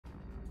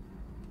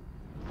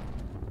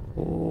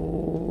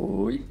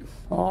Oh,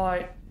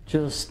 I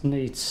just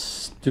need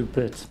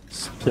stupid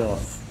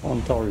stuff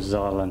on Tharis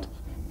Island.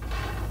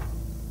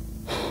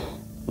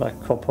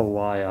 Like copper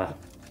wire.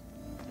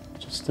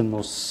 Just the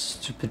most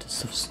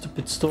stupidest of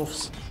stupid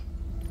stuffs.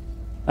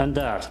 And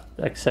that,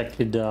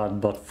 exactly that,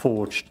 but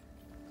forged.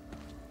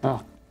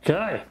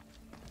 Okay.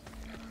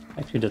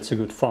 Actually, that's a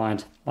good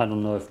find. I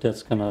don't know if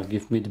that's gonna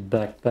give me the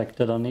backpack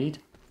that I need.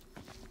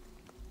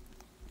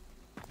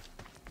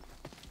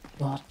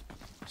 But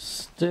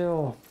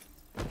still,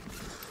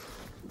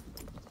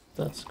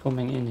 that's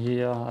coming in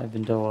here,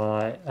 even though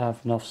I have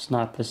enough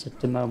snipers at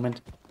the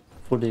moment.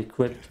 Fully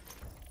equipped.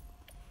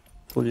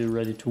 Fully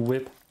ready to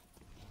whip.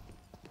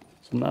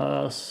 Some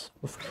mass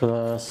with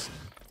class.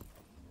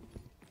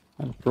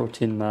 And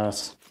protein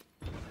mass.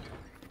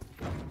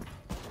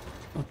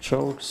 No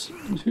chokes.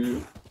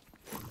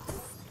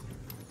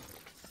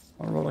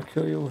 I'd rather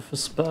kill you with a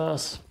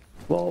spas.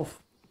 12.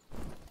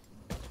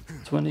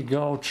 20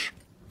 gouge.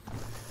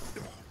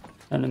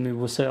 Enemy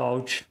will say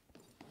ouch.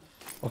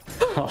 Oh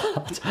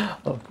god.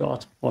 Oh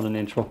god. What an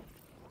intro.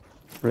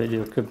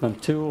 Radio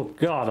equipment 2. Oh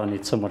god, I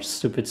need so much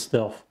stupid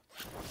stuff.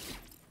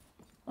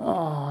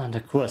 Ah, and the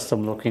quest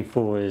I'm looking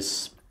for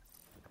is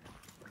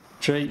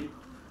J.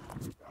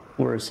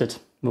 Where is it?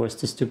 Where's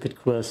the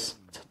stupid quest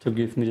to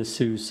give me the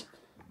Zeus?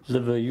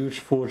 Deliver a huge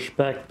forged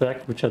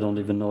backpack, which I don't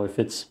even know if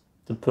it's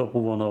the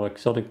purple one or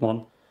exotic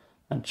one.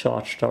 And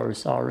charge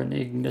Tharis iron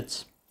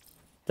ingots.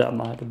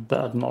 Damn, I had a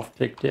bad mouth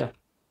pick there.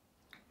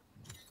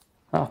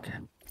 Okay.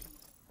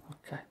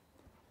 Okay.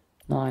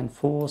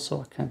 9-4,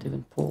 so I can't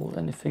even pull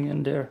anything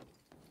in there.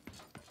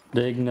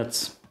 The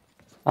ingots.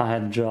 I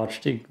had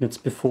charged ingots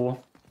before.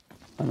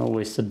 And I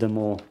wasted them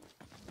all.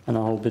 And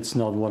I hope it's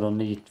not what I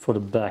need for the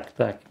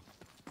backpack.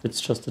 It's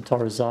just a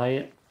Tharis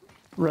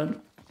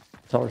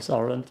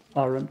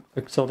iron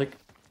exotic.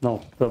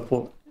 No,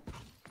 purple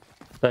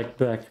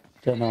backpack.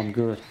 Then I'm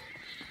good.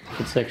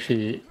 It's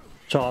actually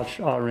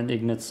charged iron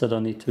ingots that I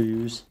need to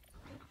use.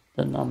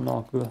 Then I'm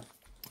not good.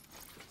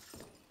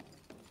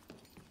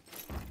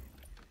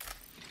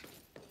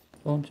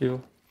 Don't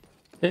you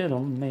hit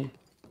on me.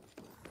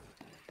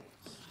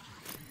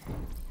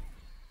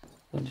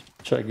 I need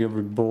to check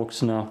every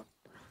box now.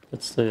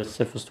 That's the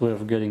safest way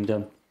of getting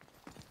them.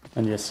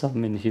 And yes,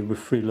 I'm in here with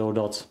 3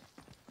 loadouts.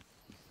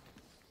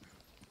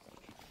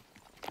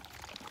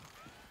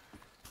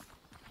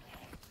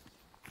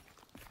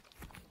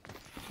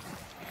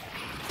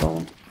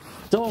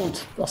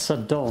 Don't! I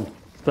said don't,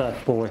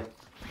 bad boy.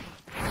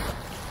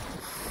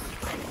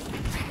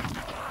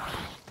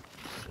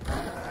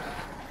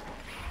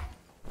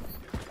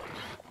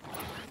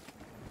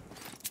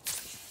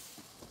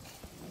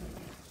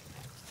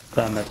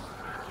 Damn it,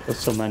 there's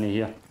so many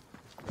here.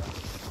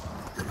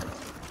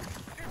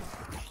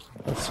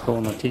 Let's go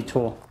on a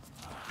detour.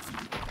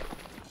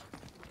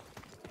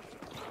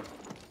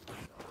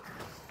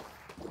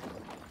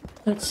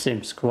 That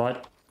seems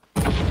quite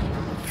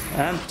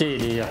empty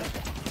here.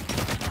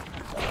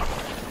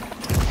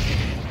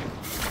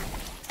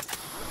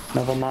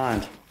 Never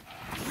mind.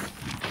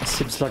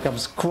 Seems like I'm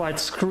quite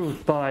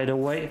screwed by the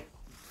way.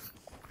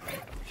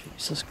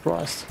 Jesus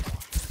Christ.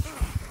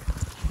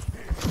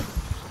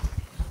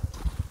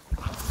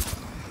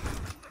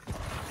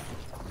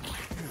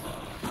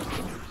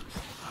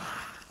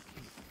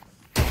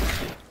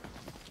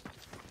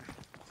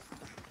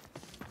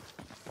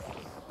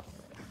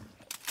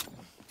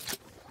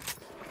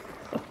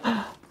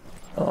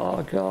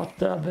 Oh god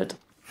damn it.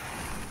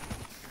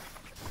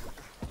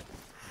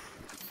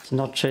 It's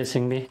not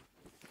chasing me.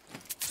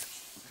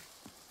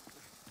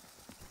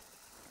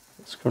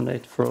 This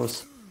grenade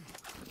froze.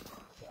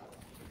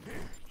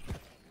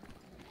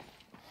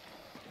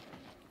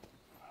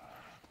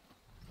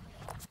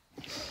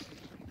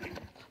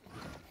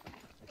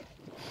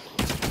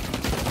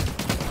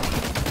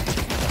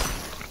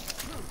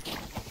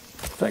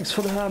 Thanks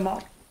for the hammer.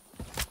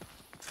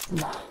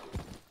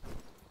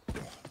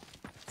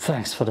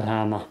 Thanks for the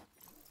hammer.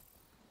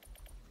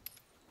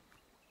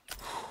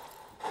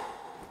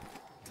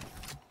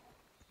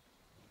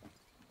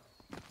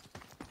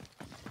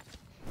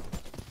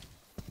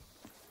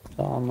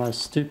 Am I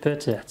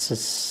stupid? Yeah,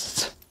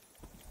 it's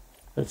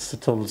the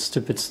total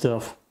stupid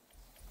stuff.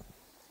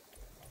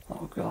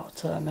 Oh god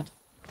damn it.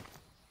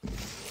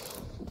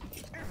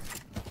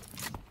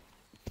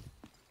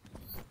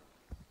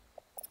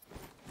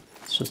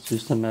 Let's just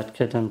use the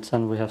medkit and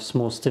then we have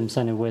small stims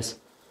anyways.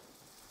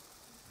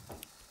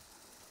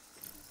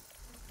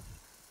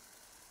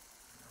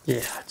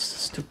 Yeah, it's the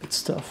stupid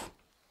stuff.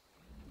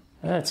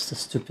 That's the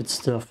stupid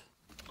stuff.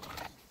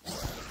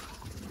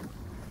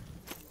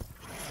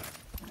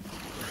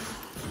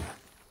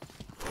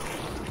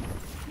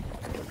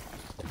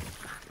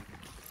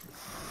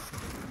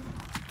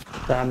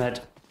 Damn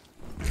it.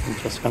 I'm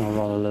just gonna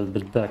run a little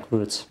bit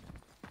backwards.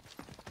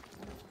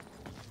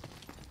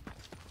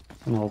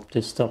 And hope they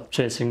stop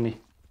chasing me.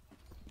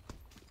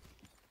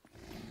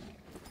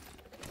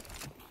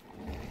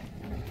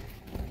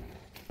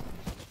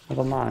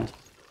 Never mind.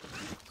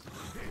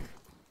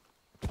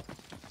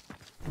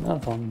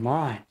 Never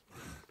mind.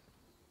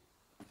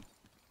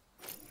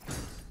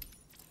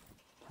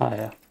 Ah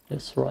yeah,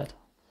 that's right.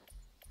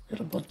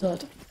 Forget about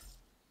that.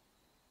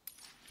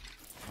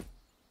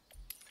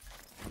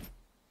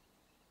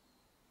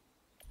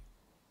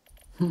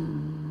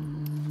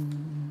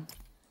 Hmm.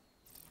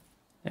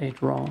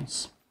 8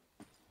 rounds.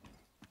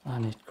 I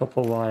need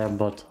copper wire,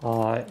 but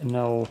I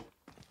know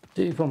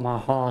deep in my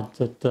heart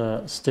that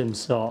the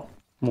stims are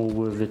more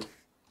worth it.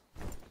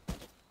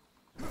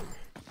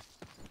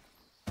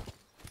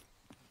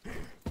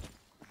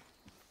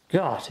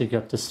 God, he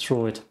got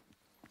destroyed.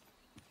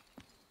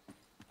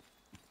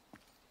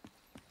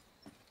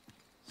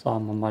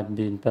 Someone might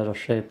be in better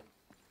shape.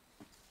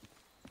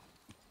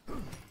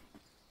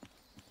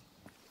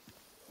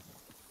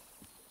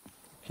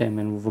 Came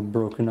in with a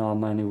broken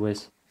arm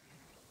anyways.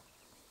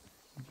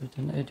 But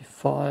an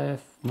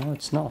 85. No,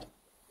 it's not.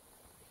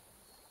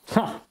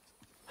 Ha!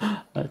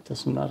 It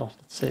doesn't matter.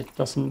 Let's say it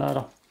doesn't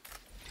matter.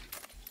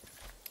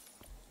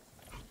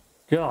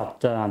 God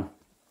damn.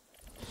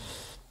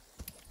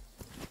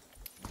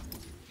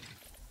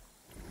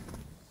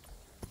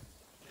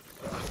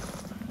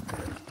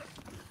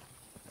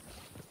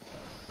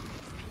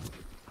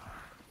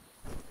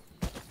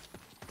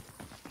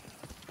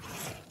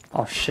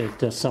 Oh shit,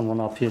 there's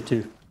someone up here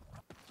too.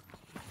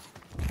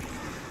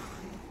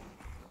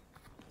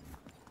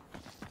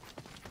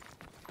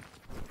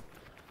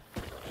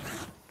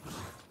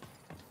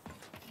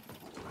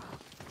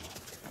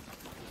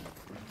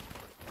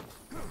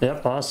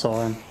 Yep, I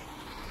saw him.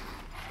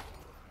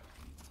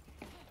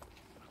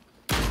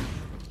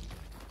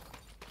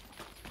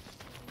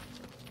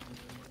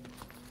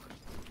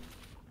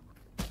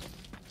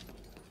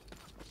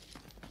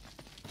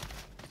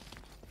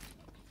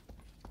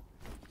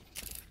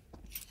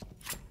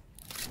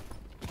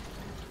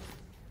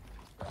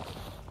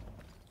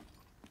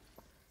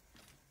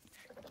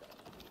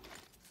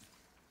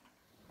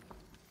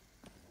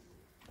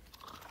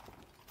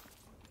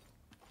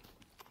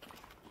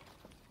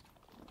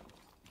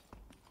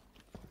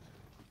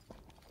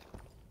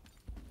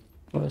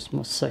 Where's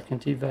my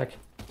second evac?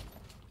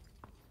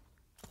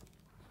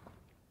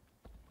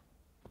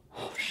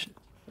 Oh shit,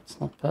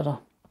 that's not better.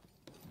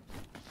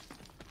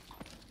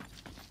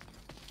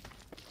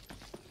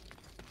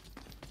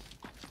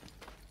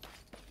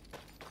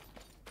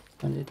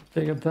 I need a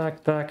bigger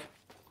backpack.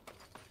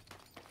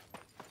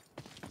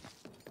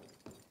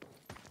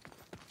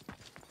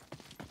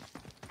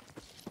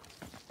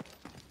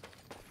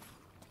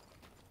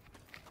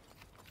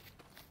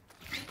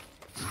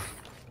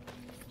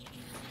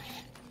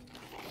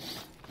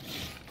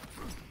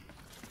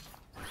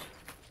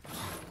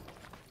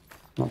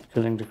 Not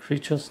killing the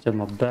creatures, they're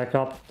my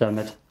backup, damn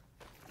it.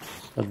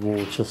 That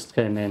wall just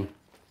came in.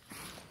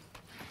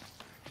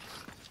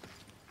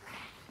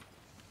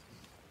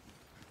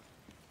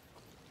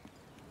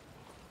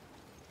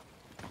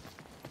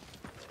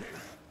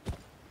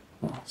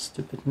 Oh,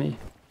 stupid me.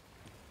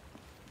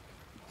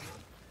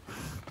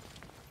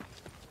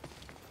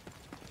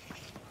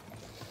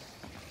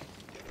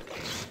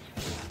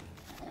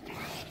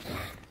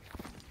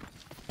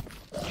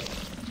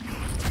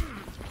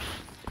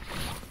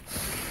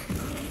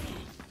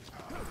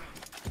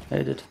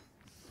 Hate it.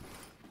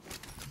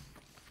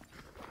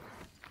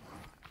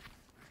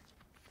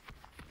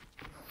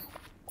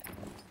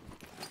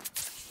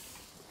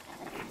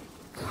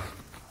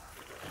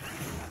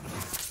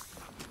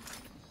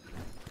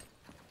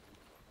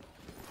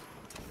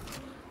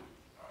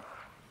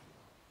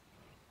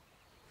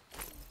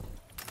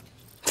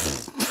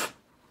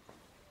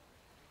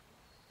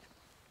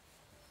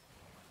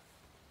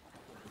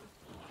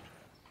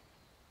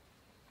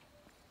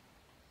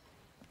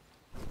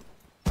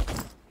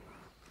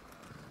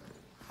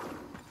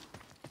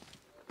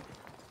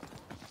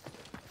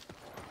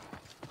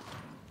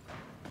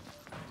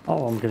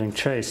 Oh, I'm getting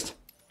chased.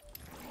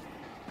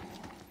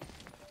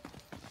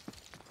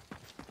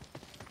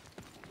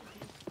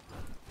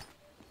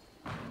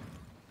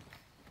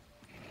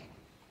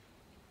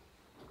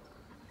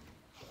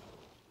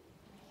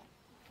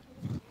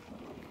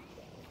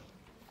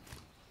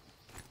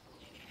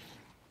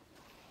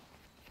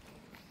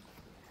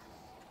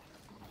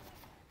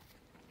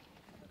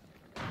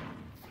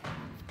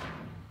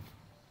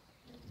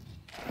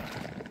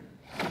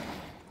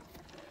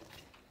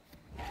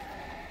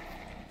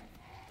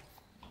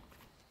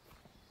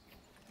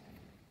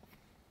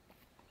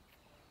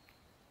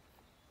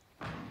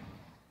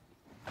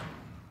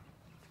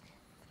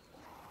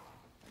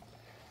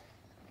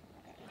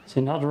 Is he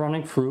not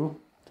running through?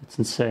 That's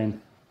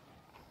insane.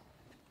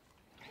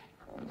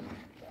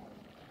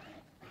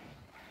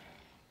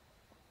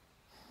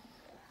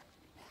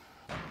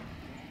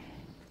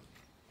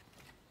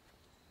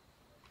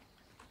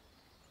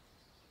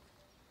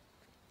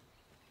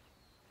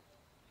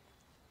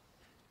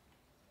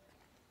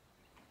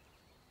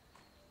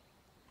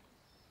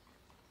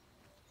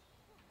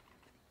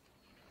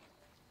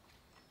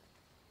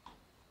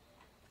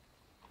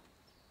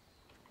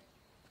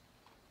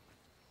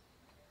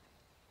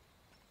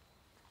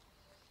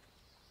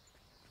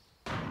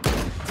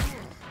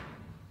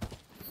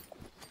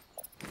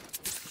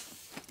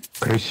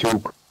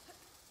 Крысюк.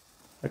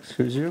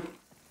 Excuse you?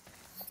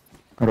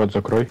 Рот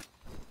закрой.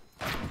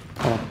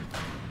 А.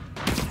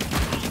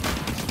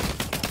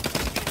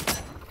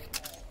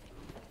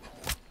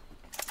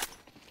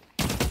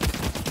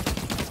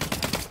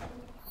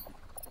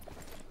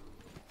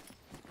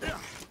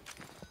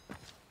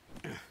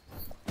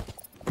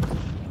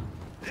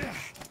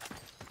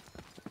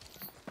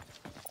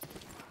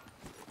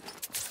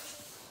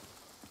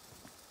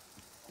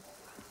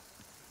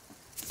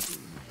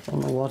 Don't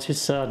know what he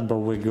said, but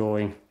we're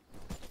going.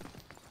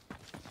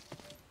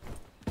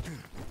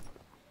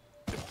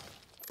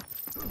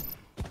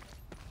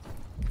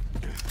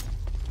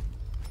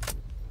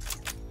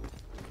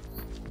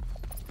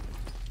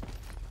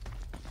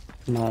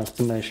 In my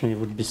estimation, he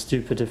would be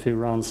stupid if he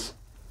runs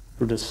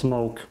through the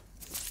smoke.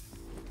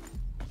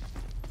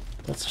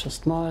 That's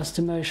just my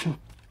estimation.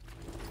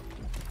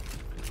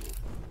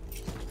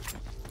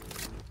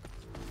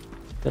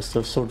 Guess the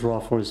assault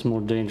rifle is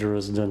more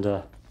dangerous than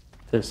the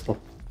pistol.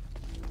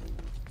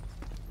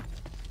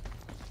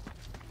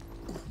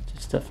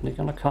 It's definitely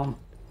gonna come.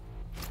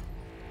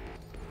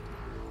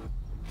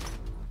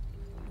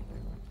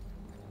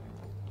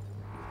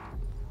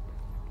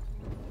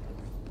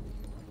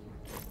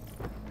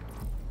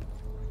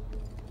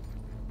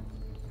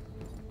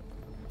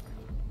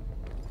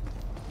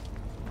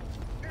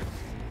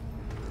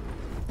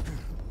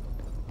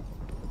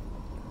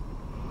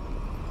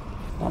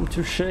 I'm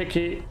too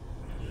shaky.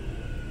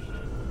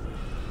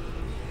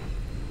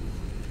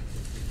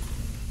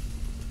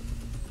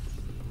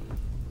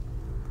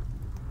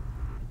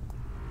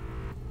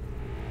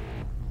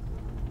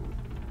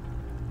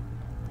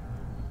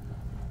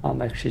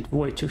 I'm actually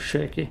way too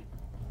shaky.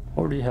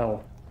 Holy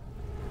hell.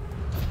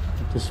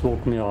 This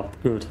woke me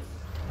up. Good.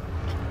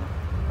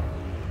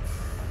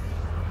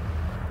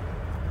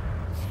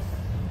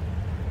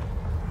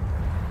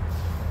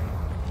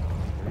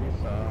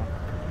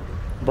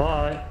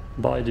 Bye.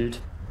 Bye, dude.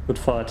 Good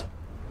fight.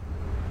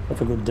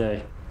 Have a good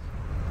day.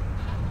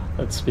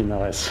 Let's be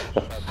nice.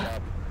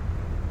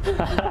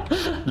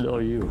 No,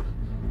 you.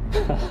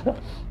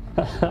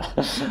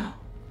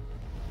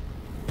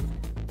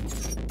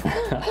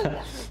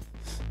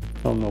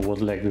 Don't know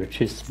what language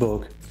he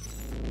spoke.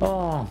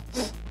 Oh,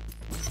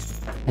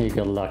 he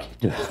got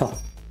lucky.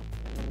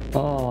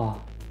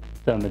 Oh,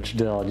 damage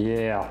dealt,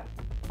 yeah.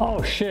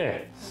 Oh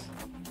shit.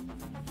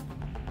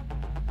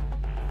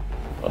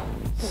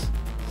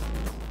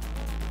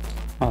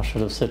 I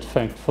should have said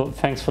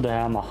thanks for the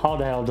hammer. How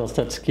the hell does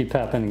that keep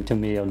happening to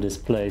me on this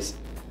place?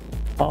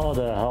 How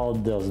the hell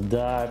does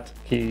that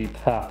keep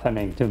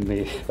happening to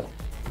me?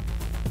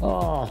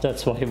 Oh,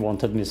 that's why he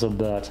wanted me so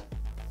bad.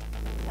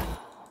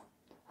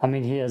 I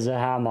mean, he has a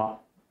hammer,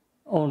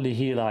 only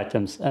heal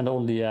items and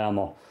only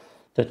ammo.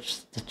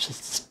 That's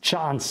just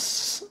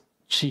chance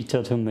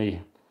cheater to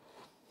me.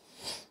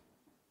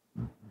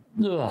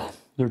 Ugh,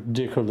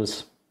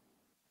 ridiculous.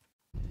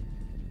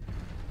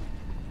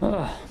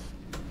 Ugh.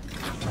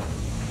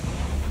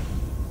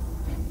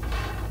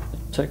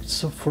 It takes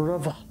so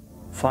forever.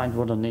 Find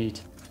what I need.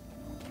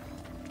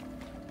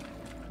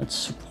 It's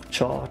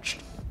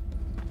supercharged.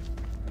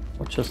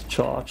 Or just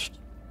charged.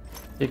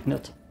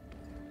 Ignite.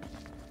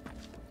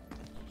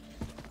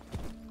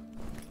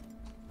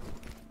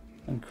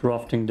 And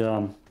crafting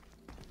them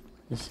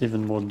is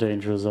even more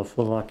dangerous, I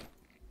feel like.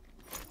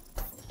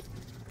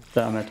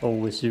 Damn it,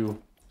 always you.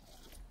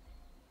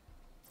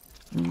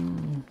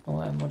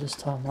 No ammo this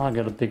time. I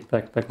got a big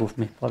backpack with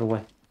me, by the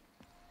way.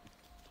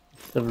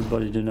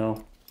 Everybody to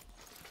know.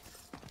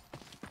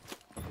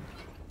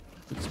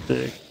 It's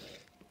big.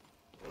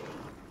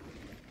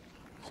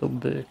 So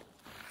big.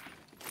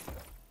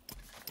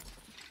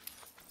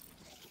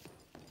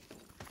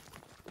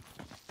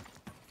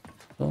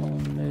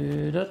 Don't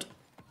need it.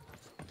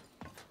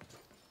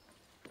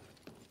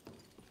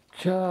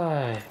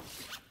 Okay.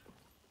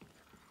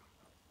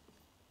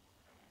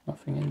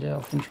 Nothing in there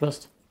of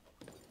interest.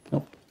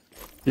 Nope.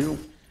 You.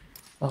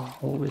 Ah,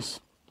 always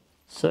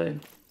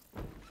same.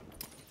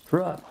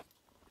 Crap.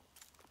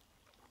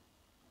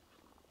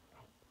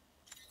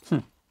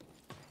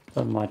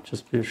 That might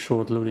just be a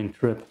short looting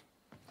trip.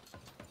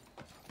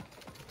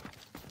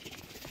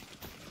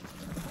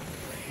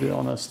 To be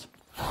honest.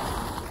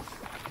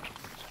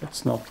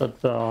 It's not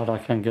that bad. I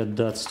can get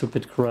that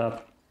stupid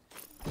crap.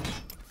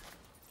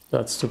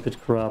 That stupid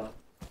crap.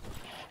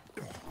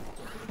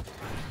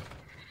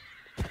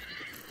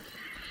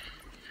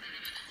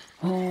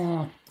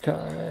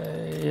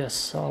 Okay,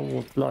 yes, I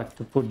would like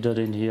to put that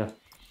in here.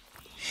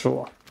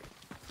 Sure.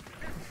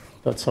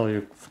 That's how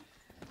you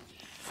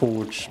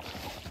forge.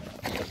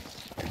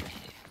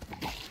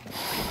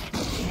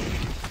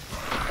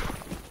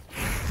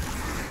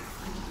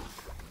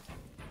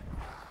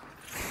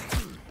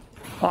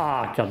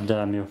 Ah, god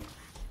damn you.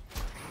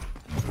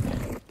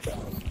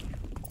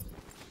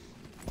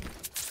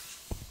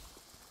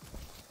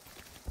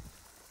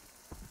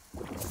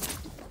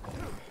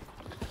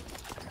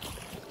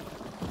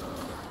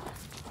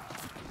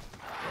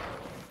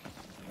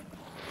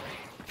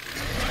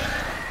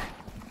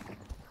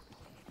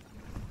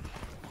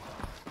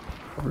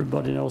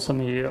 Everybody knows I'm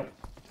here.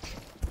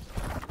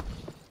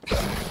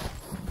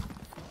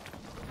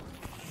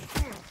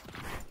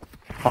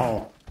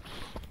 Oh.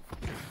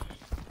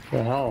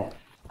 The hell?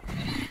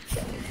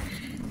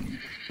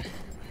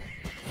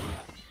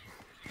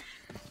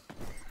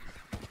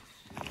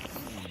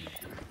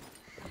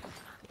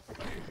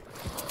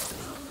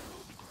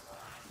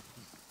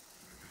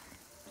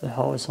 The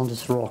hell is on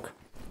this rock?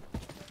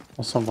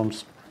 Or someone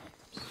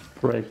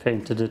spray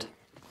painted it.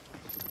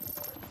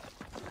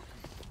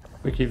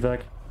 Quick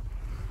evac.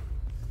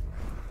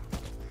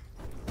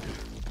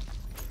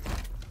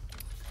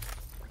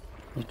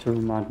 Need to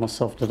remind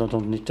myself that I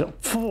don't need to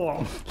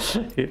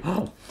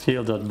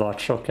heal that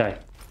much. Okay.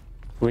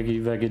 Quick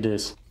evac it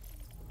is.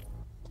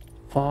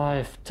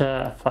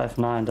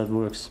 5-9, that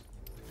works.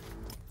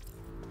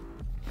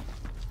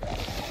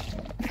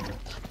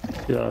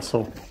 Yeah,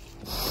 so.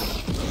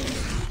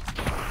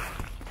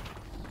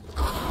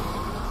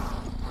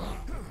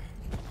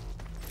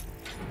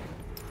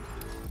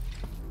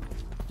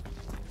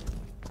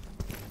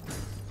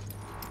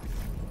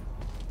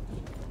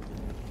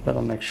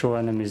 Better make sure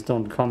enemies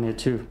don't come here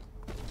too.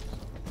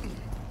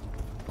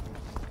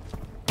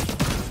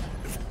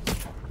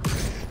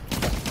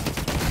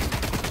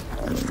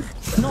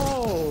 No!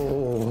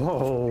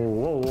 Whoa,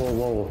 whoa, whoa,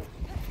 whoa.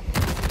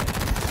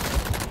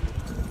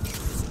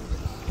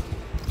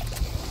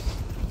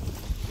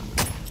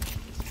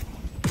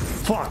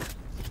 Fuck!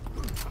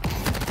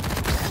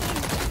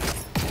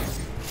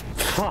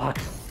 Fuck!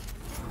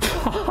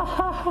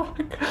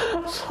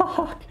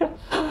 Fuck!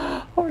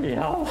 Holy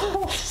hell,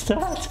 what was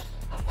that?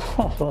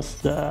 What was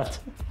that?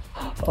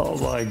 Oh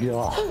my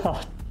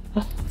god.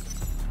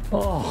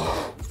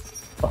 Oh.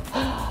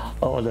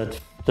 Oh, that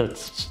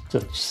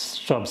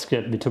jump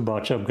scared me too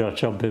much. I'm gonna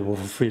jump in with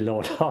a free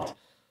loadout.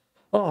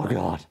 Oh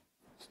god.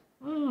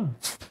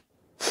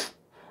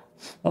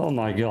 Oh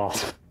my god.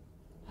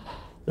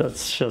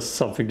 That's just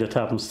something that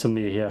happens to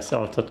me, yes,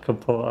 out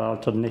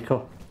at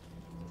Nico.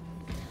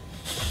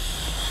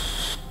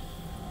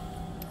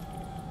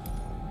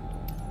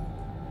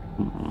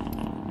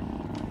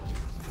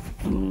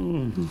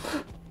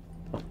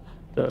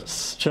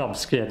 That jump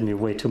scared me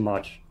way too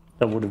much.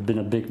 That would have been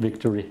a big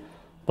victory.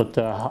 But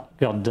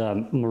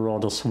goddamn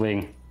Marauder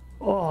swing.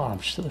 Oh,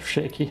 I'm still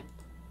shaky.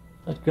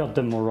 That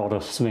goddamn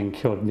Marauder swing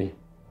killed me.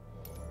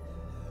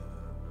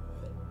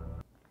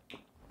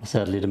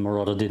 Sadly, the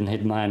Marauder didn't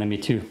hit my enemy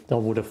too. That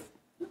would have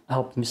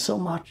helped me so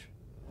much.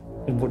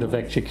 It would have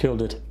actually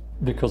killed it.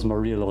 Because my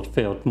reload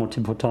failed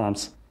multiple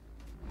times.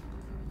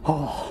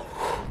 Oh.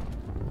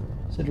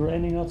 Is it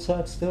raining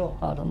outside still?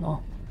 I don't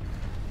know.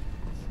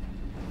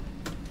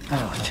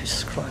 Oh,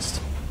 Jesus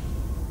Christ.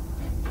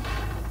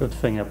 Good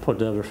thing I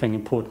put everything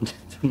important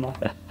into my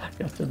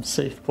goddamn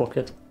safe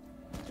pocket.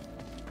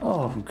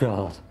 Oh,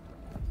 God.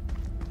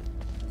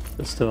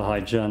 There's still a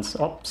high chance.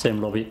 Oh, same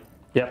lobby.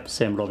 Yep,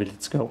 same lobby.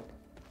 Let's go.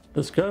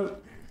 Let's go.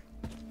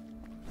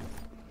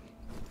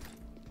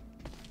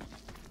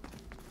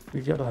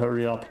 We gotta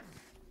hurry up.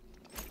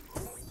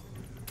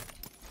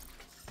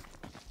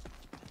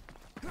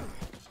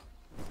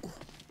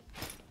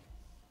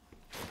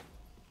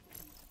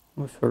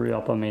 With hurry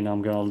up, I mean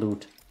I'm gonna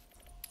loot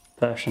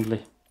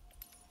patiently.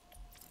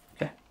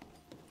 Okay.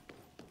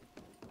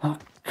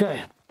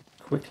 Okay.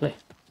 Quickly.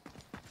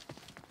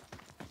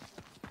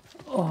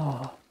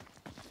 Oh.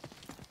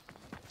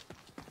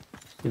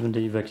 Even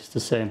the evac is the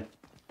same.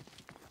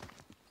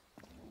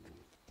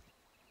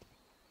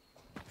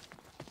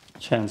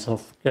 Chance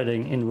of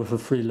getting in with a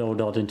free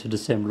loadout into the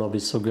same lobby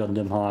is so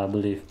goddamn high, I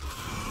believe.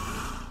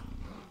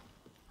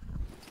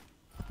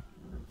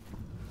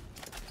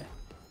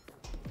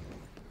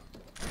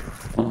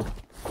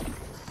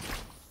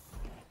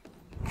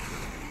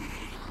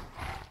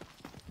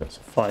 There's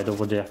a fight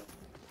over there.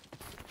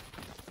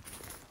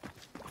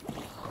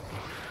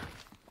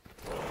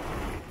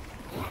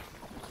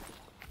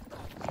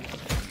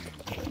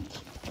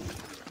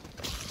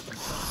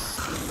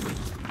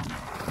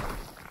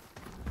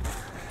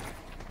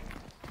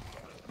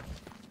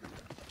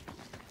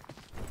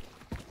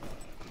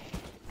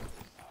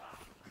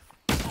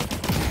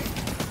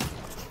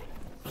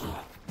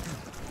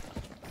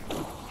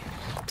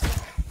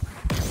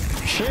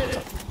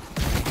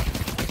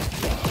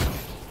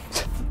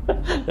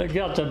 I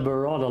got the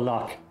Marauder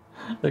luck.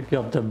 I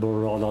got the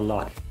Marauder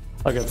luck.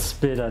 I got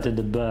spit at in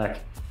the back.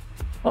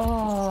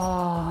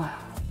 Oh,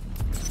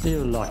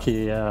 you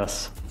lucky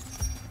ass.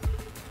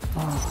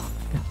 Oh,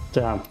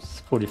 damn, it's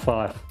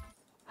 45.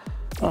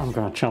 I'm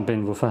gonna jump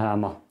in with a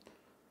hammer.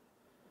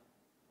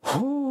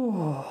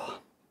 Whew.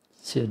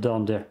 See you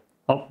down there.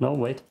 Oh, no,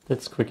 wait.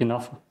 That's quick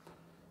enough.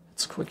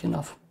 It's quick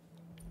enough.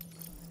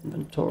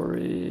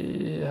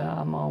 Inventory,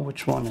 hammer.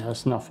 Which one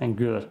has nothing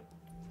good?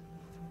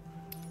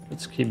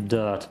 Let's keep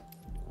that.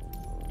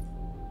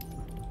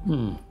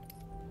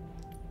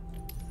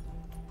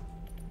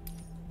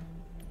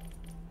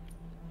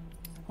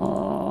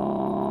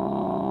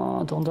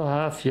 Don't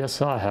I have?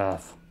 Yes, I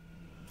have.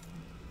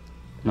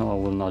 No, I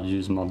will not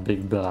use my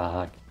big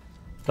bag.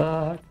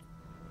 Bag.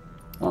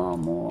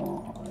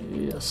 Armor.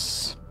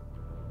 Yes.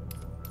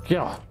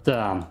 God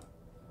damn.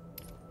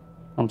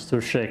 I'm still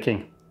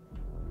shaking.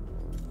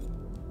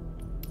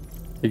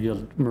 You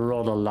got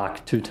Marauder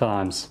luck 2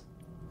 times.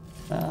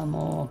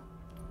 Ammo.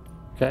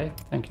 Okay,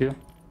 thank you.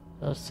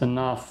 That's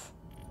enough.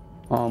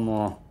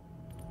 Armor.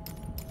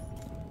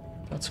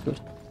 That's good.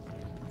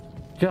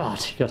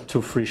 God, he got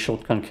 2 free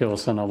shotgun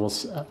kills and I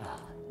was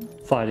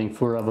fighting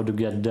forever to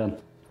get them.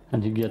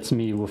 And he gets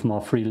me with my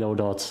free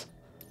loadouts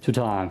 2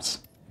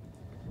 times.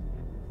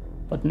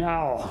 But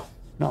now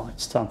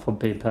it's time for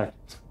payback.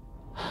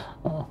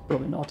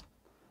 Probably not.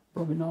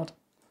 Probably not.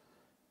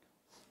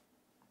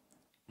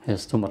 He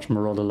has too much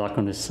Marauder luck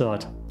on his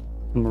side.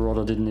 The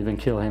Marauder didn't even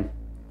kill him.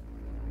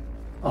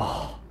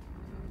 Oh.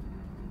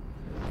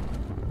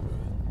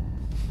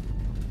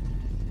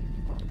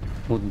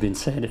 Would be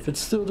insane if it's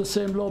still the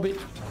same lobby.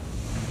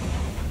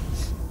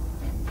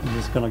 I'm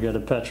just gonna get a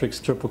Patrick's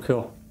triple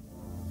kill.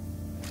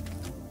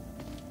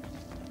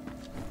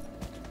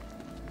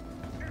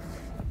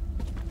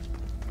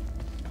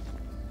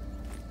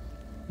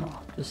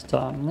 Oh, this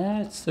time,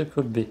 nah, it still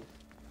could be.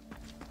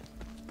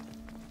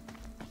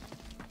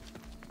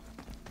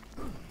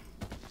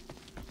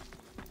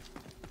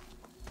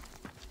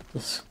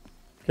 This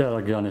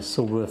scatter gun is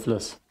so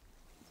worthless.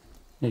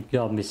 It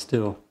got me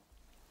still.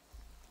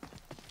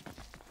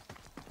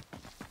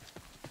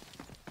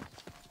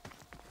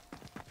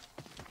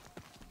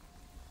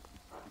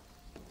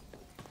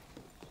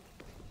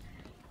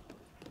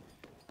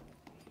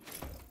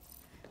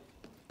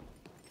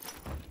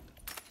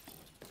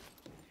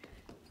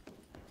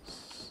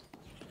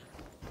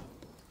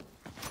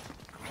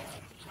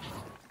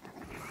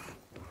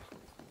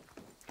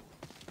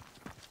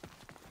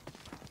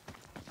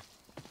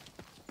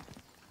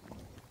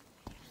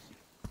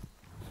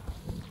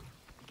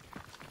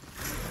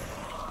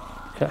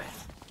 Okay.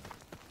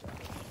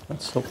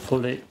 Let's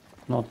hopefully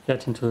not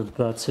get into a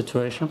bad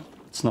situation.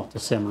 It's not the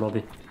same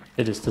lobby.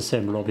 It is the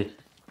same lobby.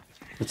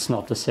 It's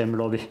not the same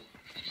lobby.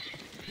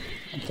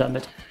 Damn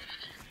it.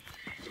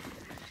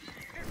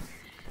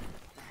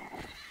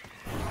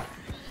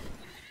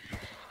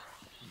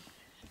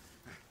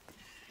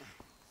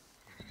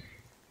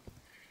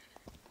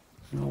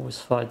 You can always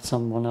fight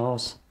someone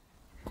else.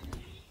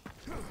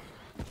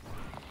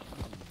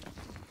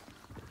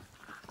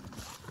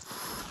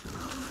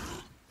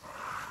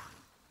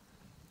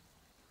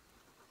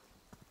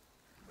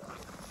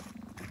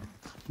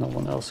 No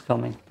one else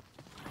coming.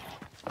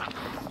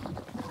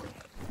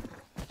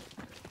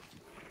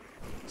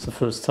 It's the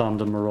first time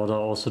the Marauder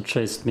also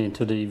chased me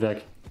into the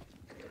evac.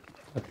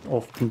 That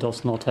often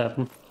does not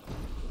happen.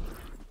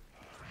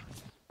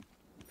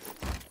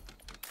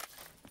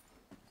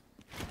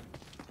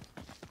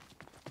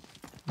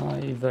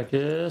 My evac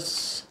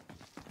is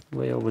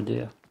way over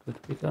there. Good,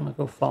 we're gonna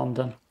go farm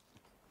then.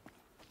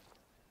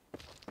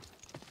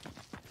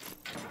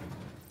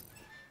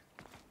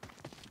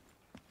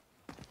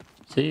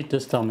 See,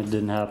 this time it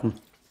didn't happen.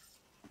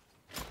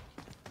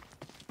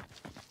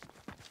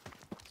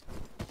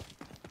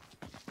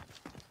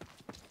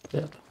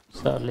 Yep,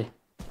 sadly.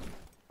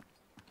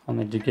 I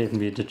mean, they gave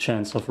me the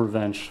chance of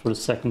revenge for the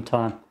second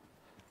time.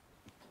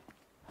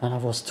 And I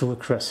was too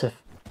aggressive.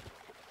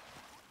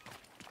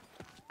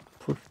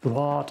 Pushed too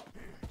hard.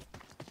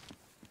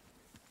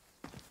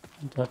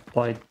 And that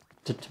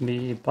bited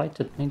me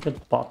in the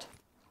butt.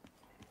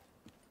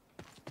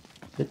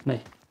 Hit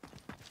me.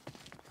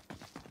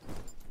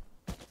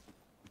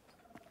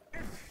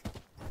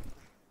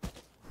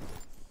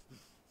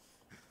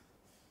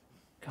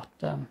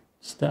 Goddamn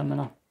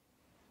stamina.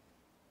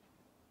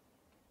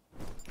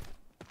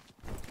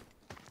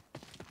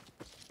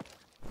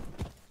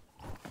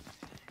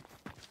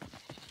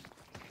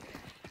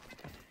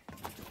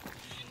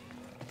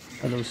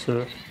 Hello,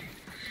 sir.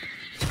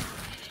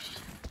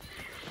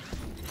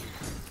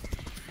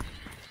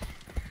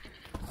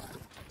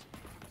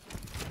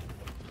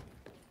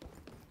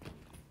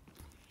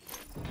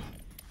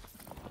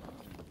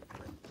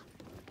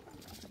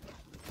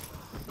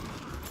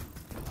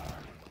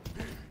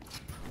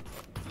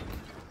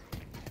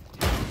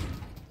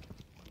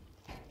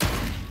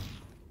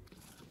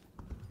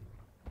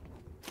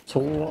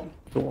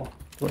 Door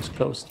was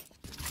closed.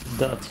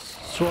 That's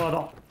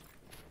Swada.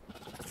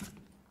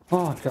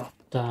 Oh god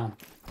damn.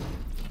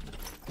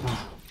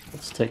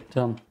 Let's take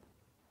them.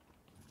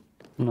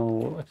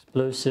 No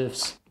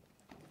explosives.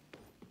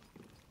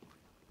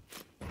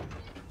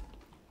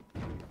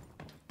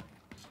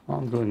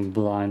 I'm going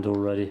blind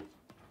already.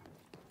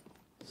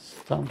 It's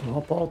time to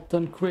hop out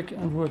then quick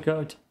and work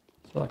out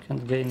so I can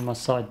gain my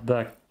sight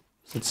back.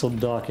 It's so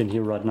dark in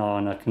here right now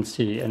and I can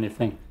see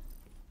anything.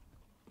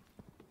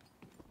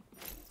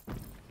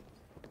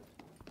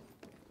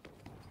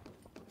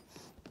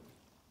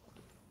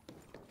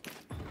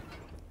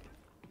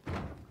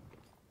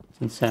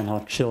 Insane how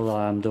chill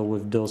I am though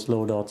with those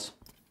loadouts.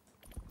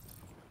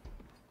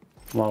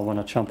 While when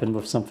I jump in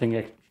with something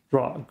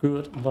extra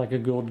good, like a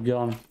gold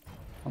gun,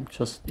 I'm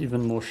just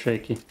even more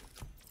shaky.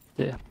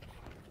 There.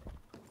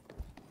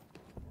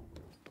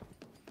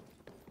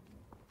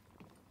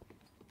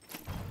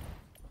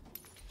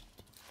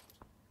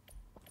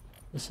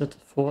 Is it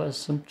for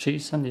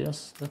SMGs? And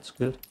yes, that's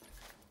good.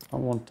 I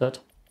want that.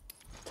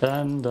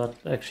 10, that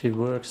actually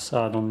works.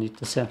 I don't need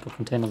the sample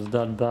containers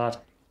that bad.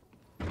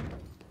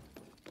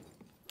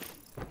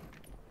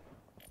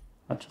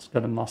 I just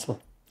got a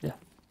muscle. Yeah,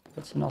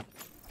 that's enough.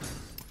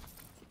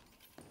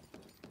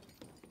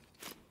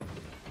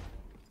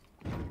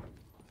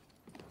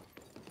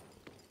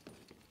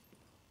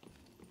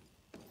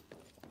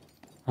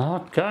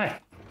 Okay,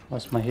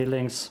 where's my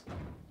healings?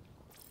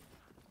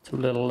 Too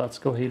little, let's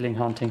go healing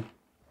hunting.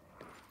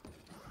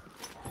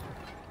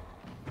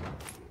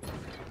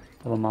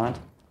 Never mind,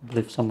 I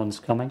believe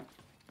someone's coming.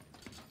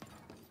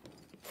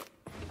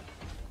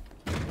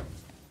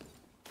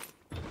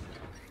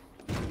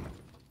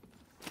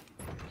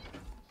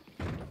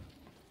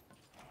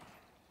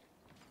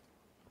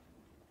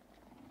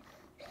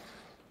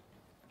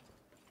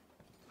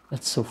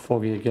 It's so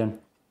foggy again.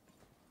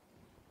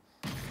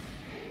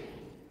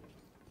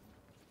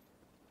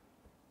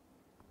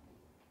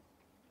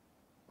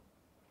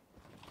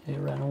 He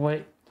ran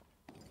away.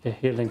 Okay,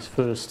 healings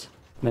first.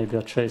 Maybe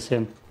I'll chase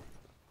him.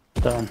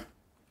 Done.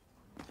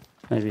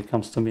 Maybe he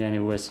comes to me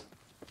anyways.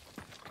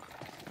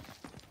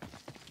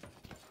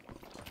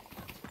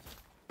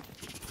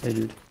 Hey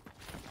dude.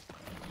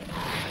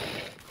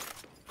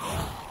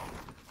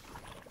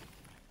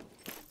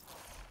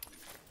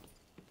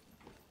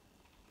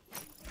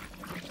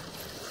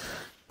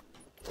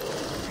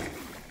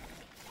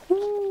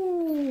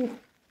 Woo!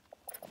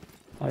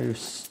 Are you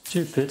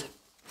stupid?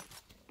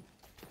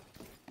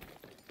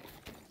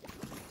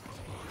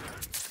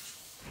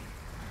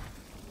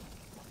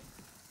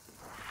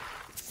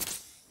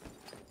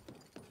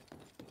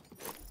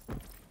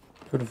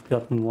 Could have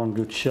gotten one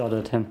good shot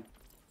at him,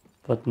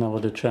 but never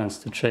the chance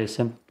to chase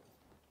him.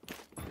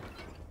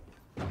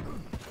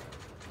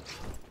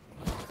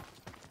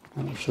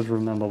 I should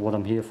remember what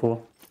I'm here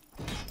for.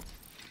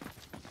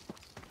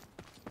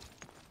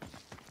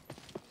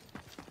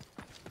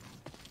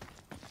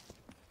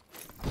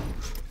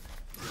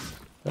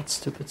 That's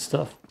stupid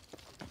stuff.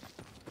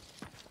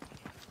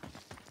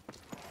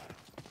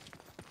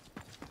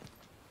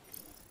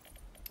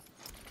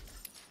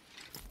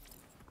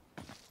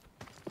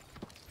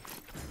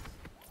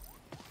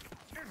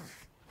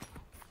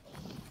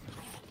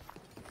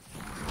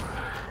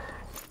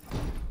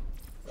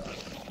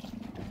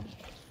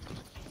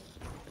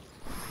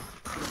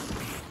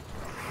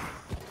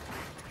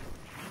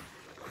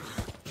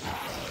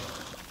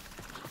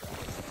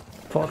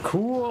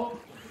 Parkour!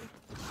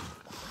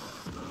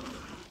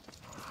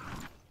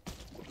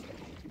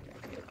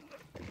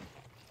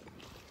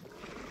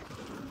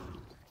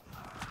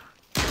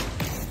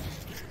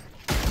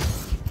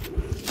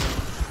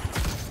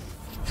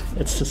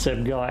 It's the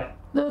same guy.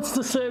 That's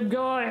the same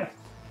guy!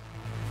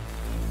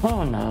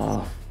 Oh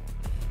no.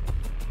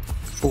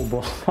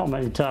 Fobos, how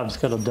many times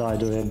can I die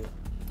to him?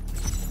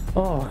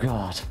 Oh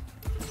god.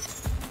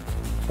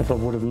 If I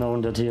would have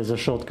known that he has a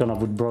shotgun, I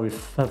would probably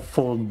have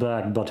fallen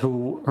back. But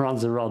who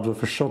runs around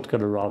with a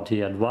shotgun around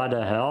here? And why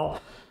the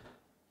hell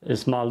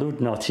is my loot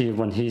not here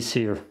when he's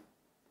here?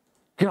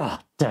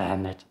 God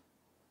damn it.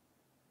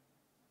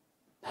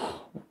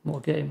 One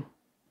more game.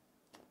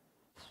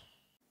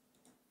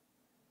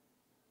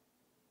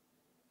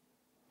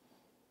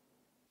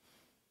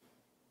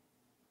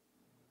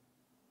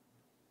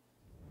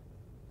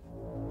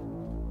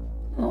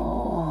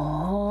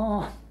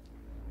 Oh,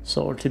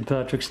 salty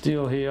Patrick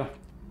still here.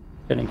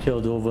 Getting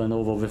killed over and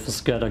over with a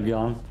scatter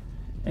gun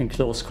in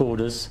close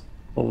quarters.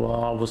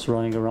 While I was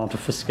running around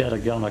with a scatter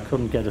gun, I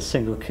couldn't get a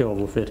single kill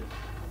with it.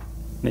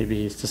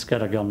 Maybe he's the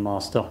scatter gun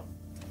master.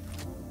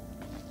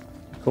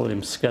 I call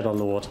him Scatter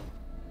Lord.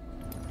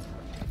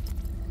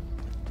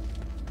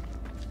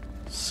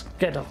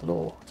 Scatter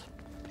Lord.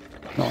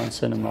 Not in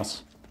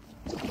cinemas.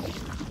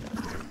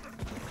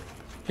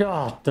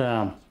 God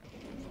damn.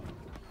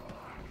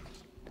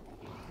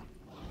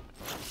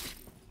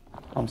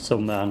 I'm so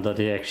mad that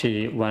he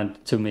actually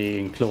went to me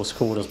in close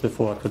quarters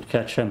before I could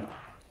catch him.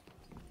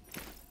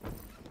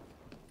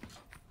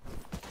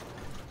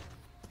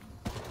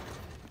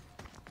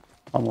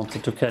 I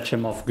wanted to catch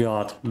him off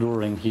guard,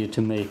 luring here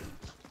to me,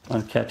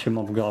 and catch him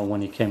off guard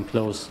when he came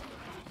close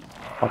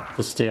up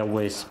the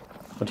stairways,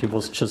 but he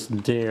was just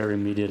there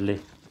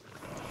immediately.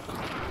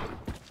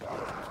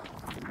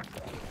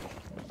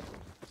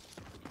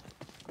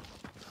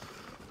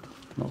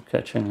 No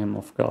catching him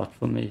off guard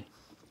for me.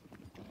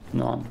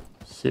 None.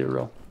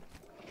 Zero.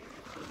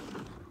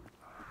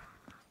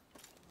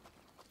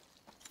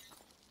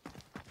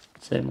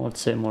 Same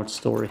old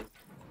story.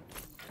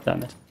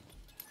 Damn it.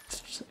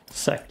 It's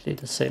exactly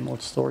the same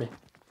old story.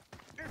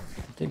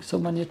 I think so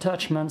many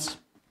attachments.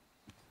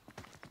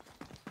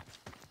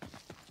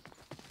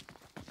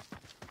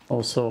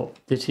 Also,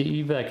 did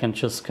he evac and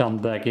just come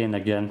back in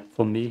again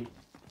for me?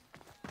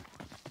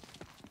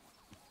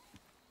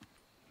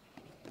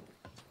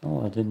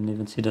 Oh, I didn't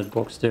even see that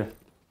box there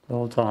the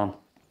whole time.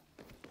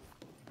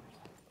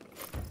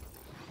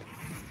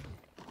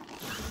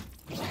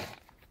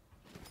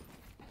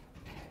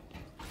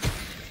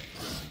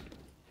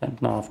 Can't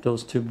nerf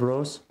those two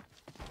bros.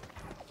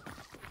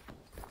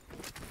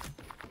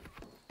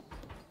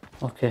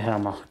 Okay,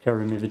 Hammer,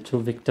 carry me to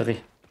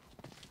victory.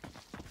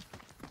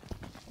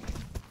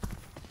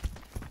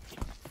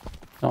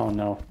 Oh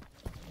no.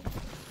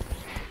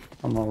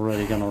 I'm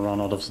already gonna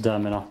run out of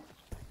stamina.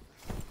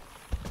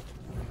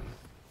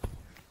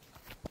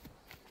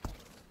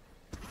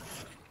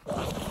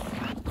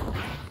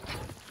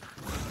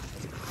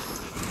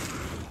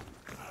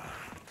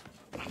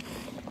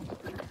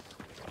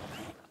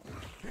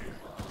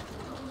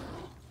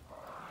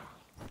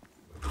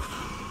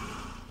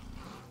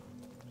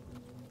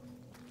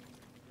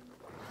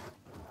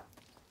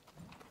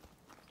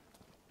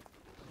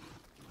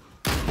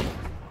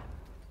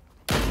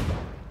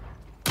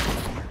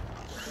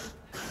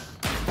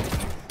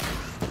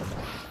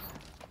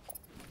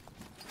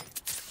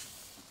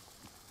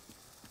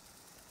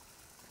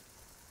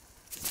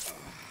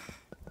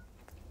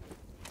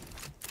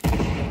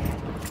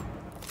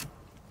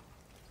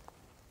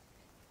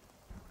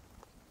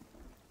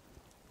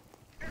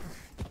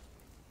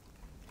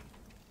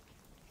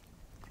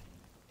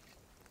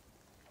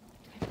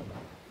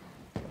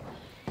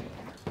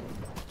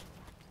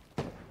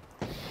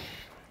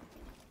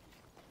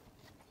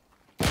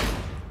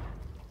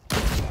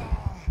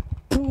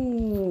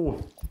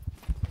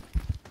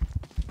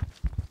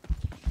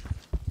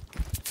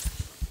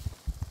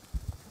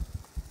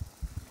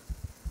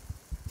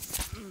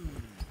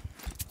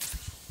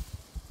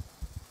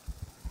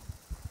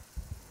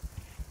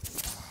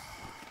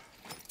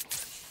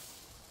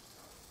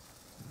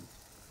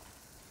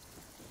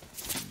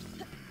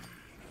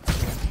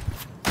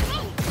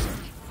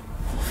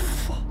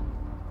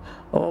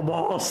 Oh,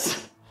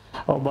 boss!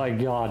 Oh my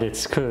god,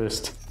 it's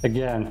cursed.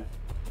 Again.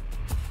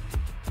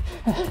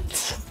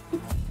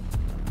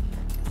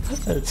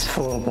 It's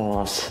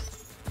Fobos.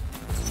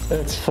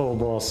 It's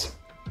Fobos.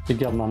 You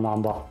got my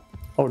number.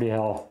 Holy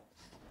hell.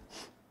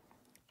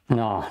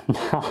 No,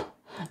 no,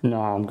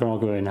 no, I'm gonna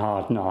go in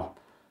hard now.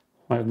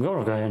 I'm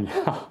gonna go in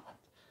hard.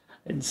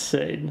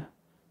 Insane.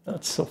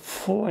 That's so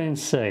full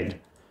insane.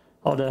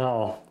 How the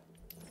hell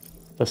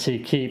does he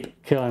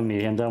keep killing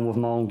me and then with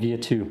my own gear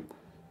too?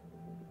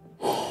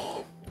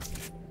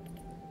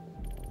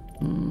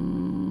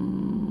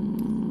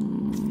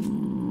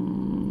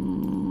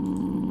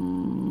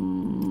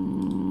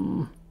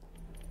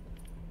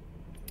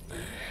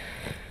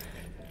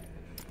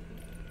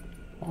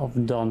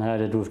 I've done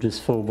had it with this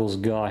Phobos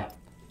guy.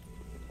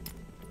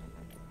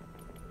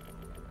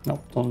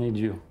 Nope, don't need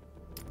you.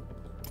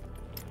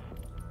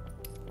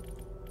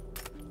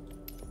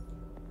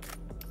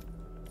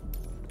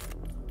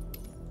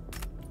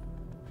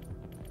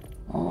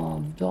 Oh,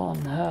 I've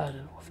done had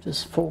it with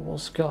this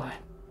Phobos guy.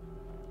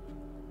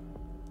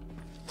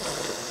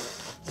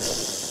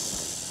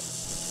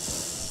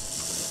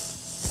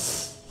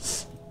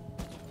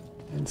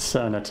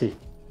 Insanity.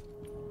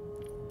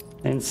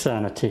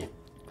 Insanity.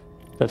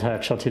 That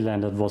headshot he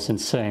landed was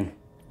insane.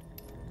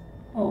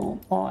 Oh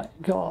my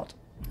god.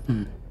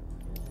 Do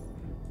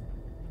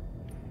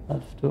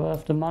I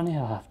have the money?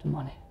 I have the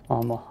money.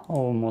 I'm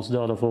almost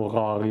out of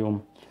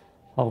Aurorium.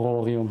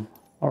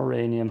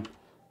 Uranium.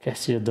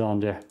 Guess you're down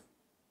there.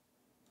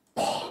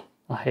 Oh,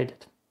 I hate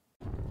it.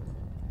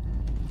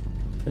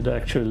 It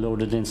actually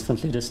loaded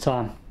instantly this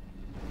time.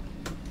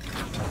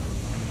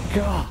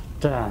 God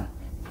damn.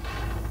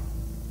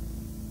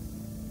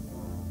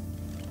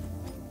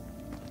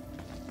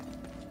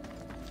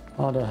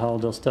 How the hell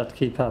does that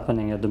keep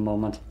happening at the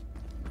moment?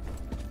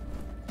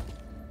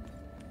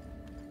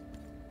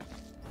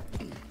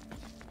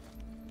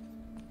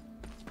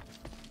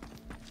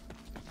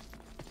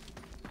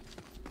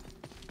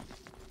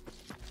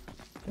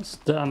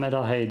 Just damn it,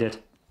 I hate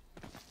it.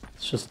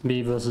 It's just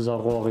me versus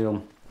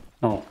Aurorium.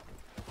 No,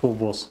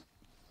 Phobos.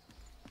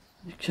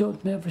 You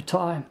killed me every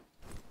time.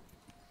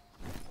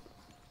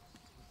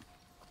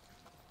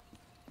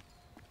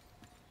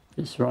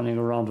 He's running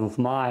around with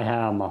my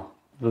hammer.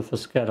 With a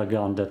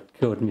scattergun that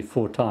killed me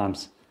 4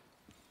 times.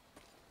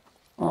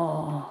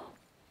 Oh,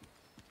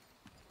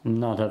 I'm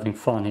not having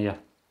fun here.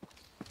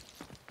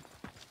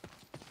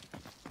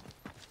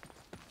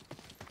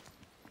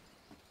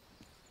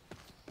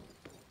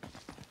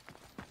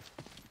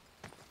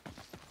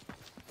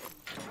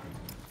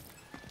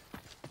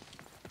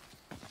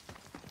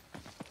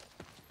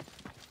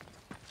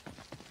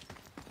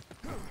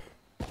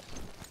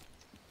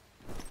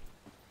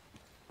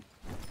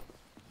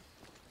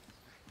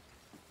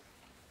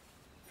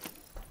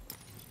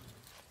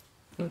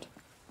 Good.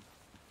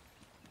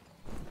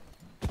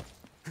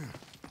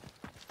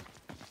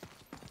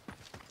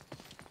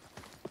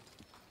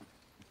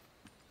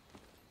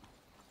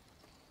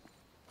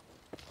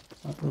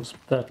 I lose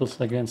battles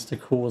against the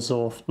core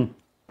so often.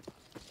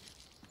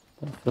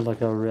 I feel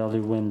like I rarely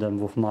win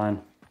them with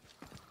mine.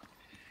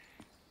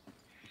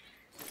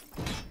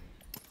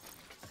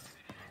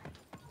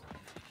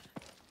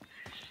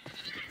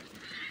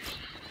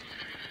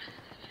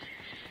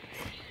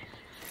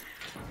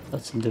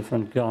 That's a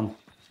different gun.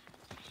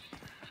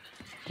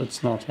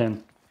 That's not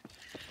him.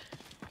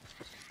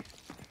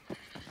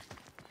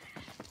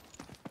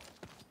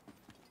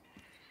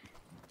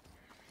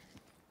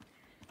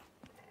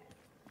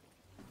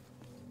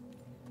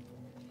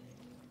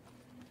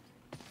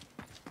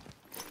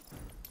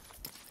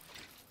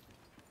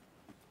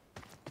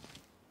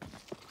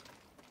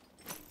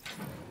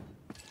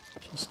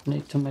 Just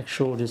need to make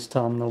sure this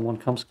time no one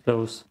comes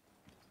close.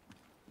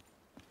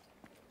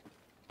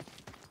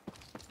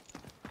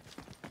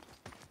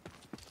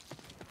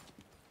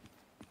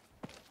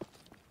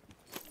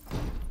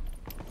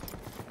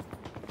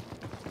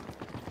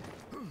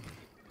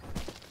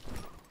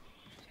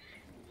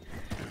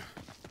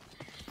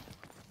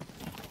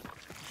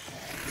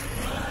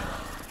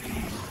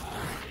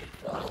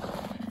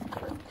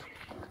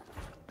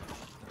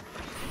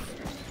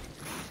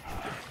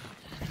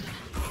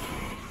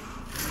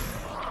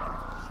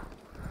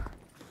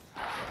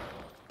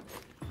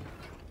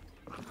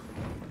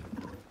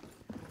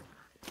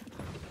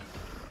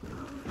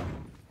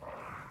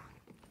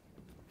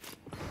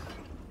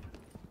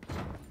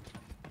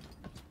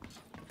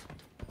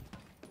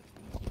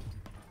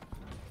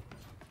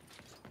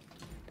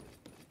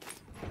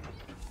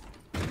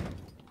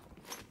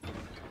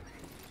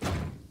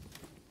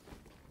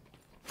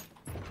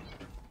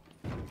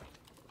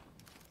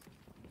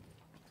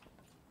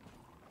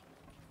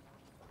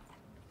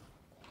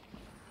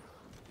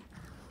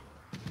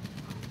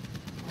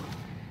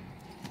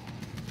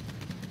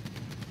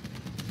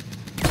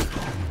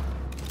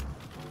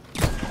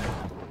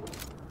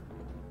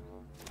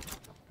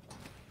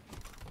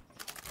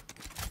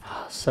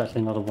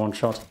 Sadly not a one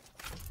shot.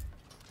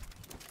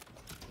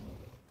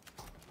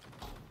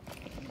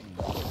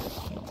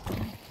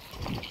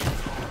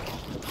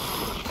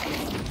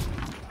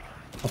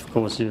 Of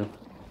course you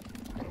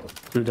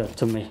do that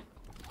to me.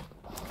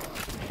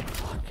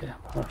 Okay,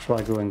 I'll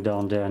try going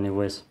down there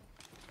anyways.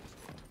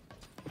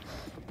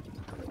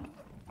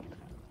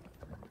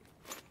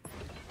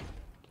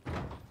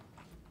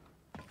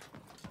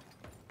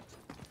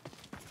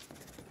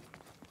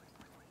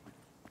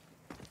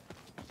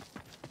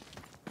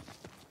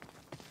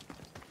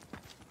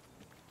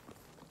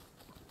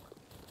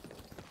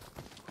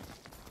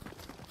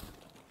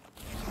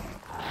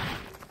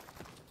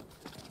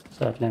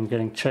 Sadly, I'm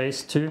getting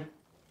chased too.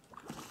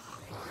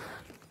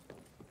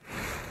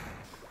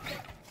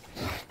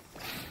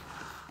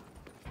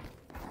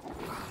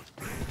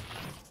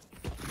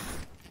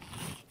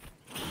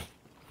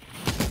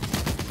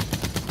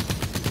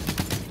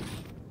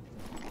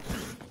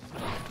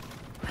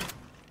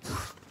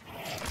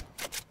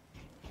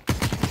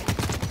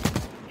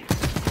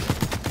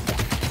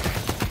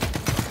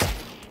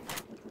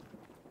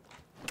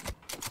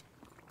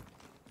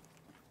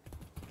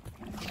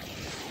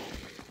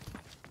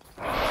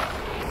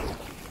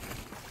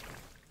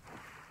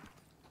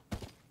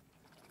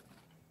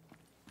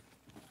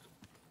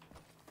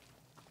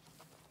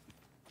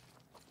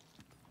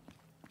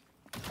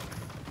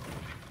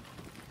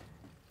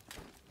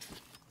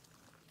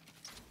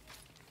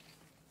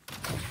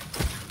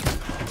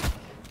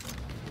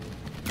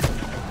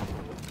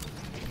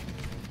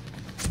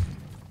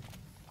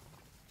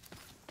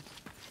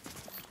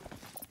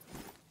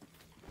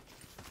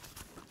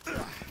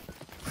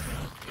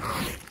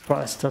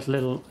 Christ, that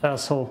little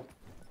asshole.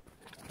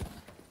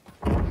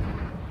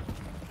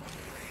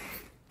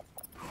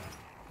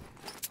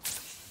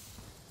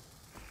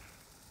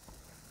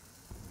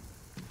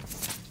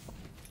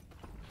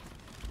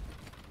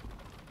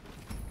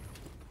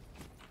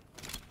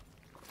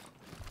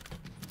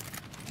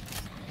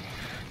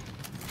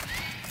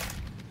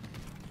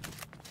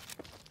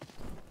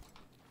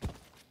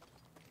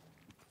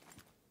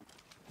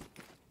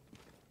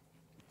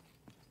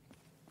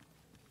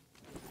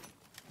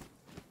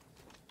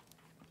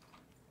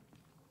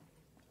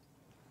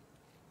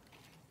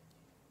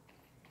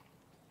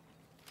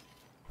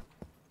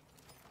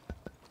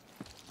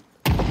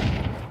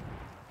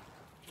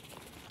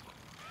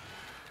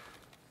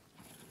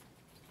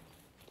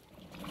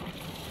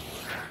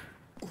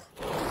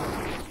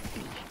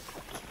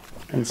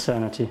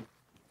 Insanity.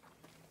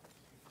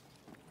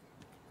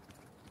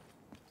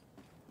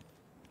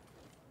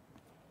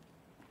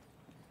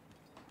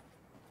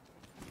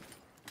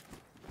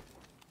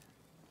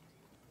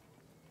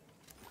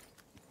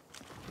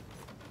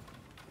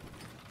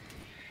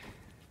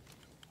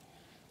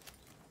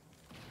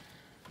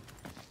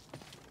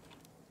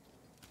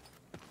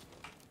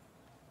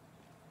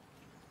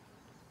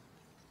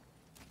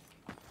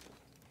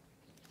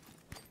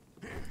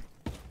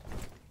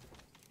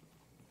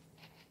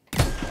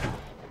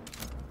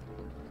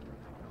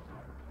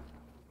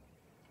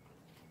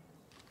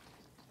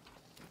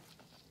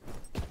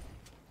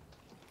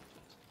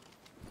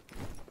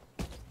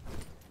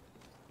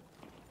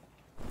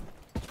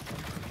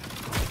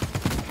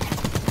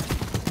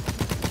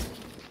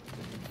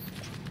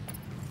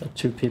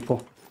 Two people.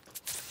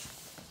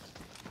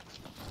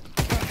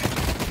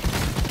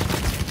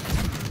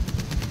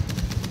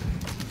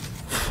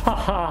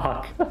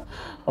 Fuck!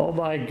 Oh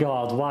my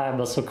god, why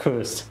am I so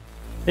cursed?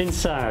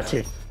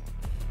 Insanity.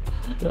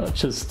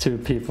 Just two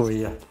people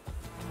here.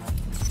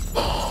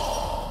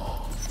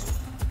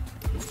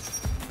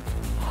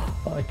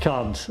 I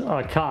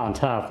can't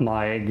have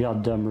my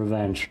goddamn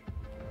revenge.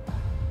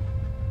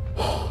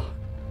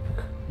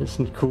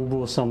 Isn't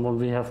Kubo someone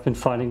we have been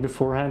fighting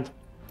beforehand?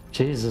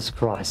 Jesus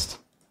Christ.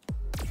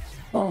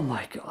 Oh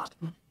my god.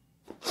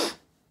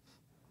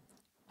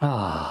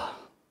 Ah.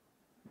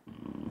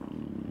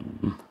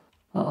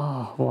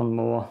 One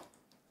more.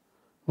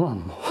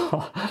 One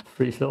more.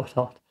 Reload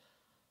out.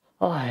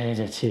 I hate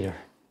it here.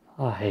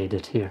 I hate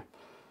it here.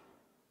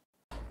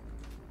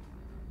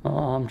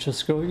 I'm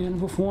just going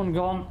in with one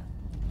gun.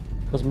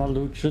 Because my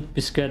loot should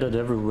be scattered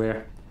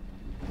everywhere.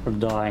 Or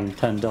dying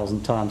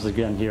 10,000 times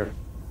again here.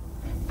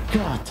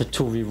 God, the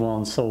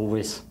 2v1s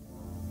always.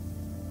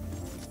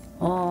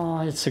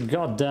 Ah, it's a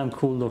goddamn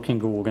cool looking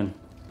Gorgon.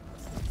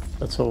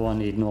 That's all I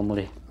need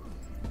normally.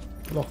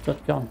 Love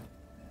that gun.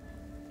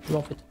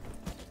 Love it.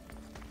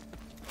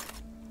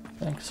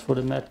 Thanks for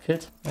the med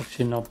kit.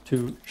 Actually not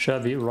too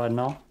shabby right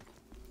now.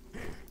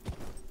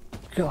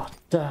 God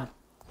damn.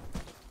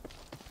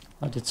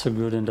 I did so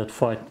good in that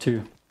fight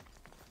too.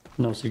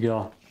 No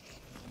cigar.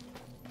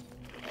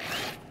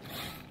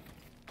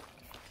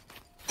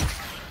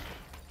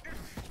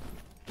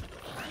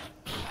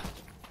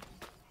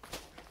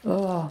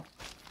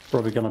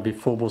 Probably gonna be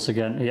Phobos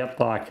again.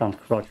 Yep, I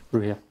can't crouch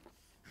through here.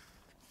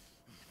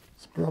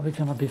 It's probably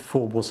gonna be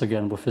Phobos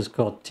again with his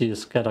god tier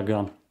scatter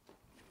gun.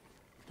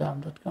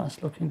 Damn, that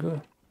guy's looking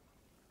good.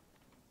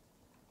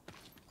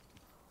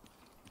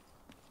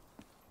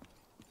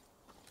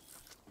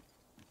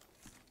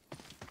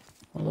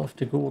 I love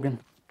the Gorgon.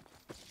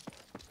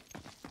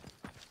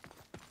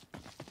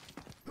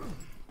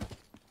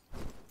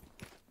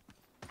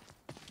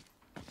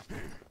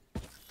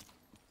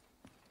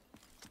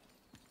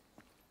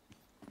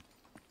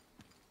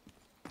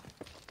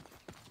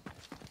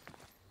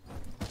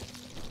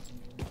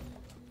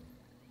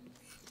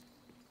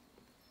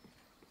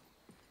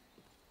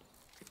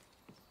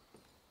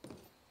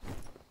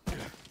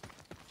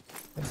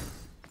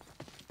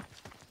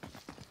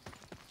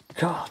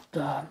 God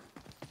damn.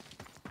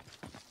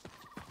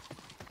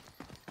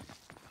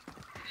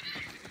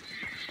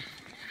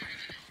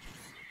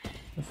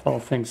 If how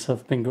things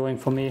have been going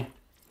for me.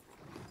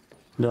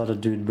 The other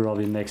dude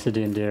probably makes it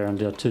in there and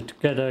they're two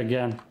together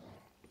again.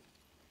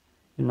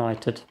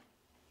 United.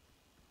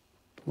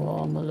 Well,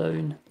 I'm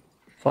alone.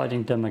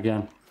 Fighting them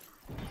again.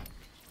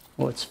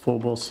 Oh, it's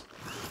Phobos.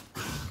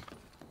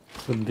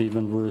 Could be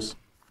even worse.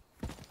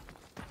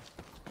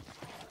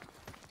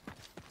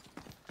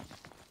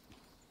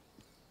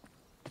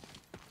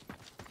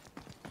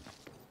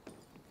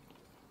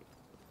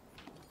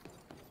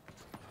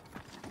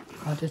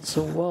 I did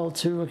so well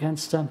too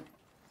against them.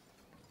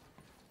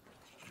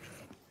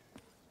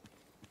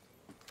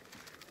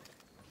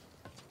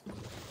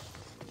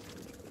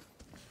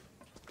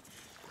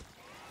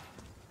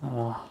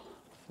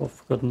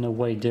 I've gotten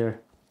away there.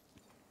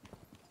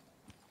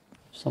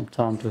 Some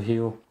time to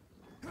heal.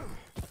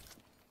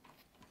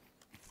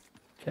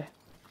 Okay.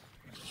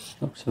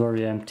 Looks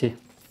very empty.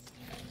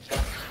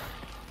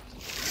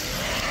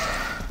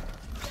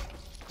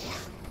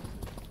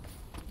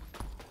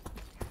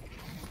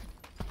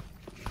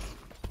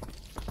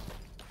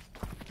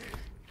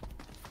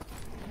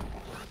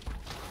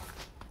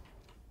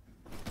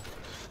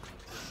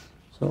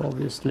 So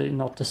obviously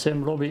not the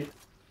same lobby.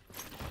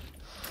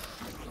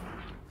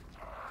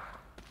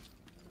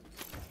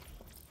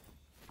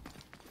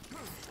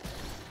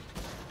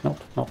 Nope,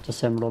 not the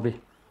same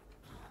lobby.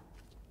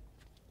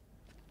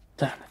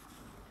 Damn it.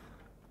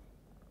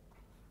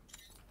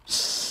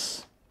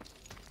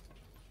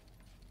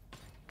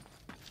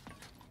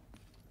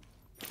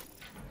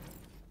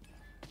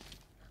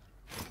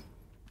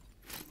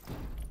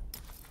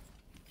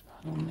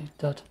 I don't need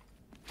that.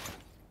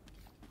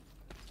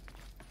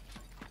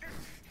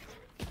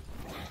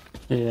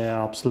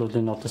 Yeah,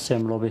 absolutely not the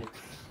same lobby.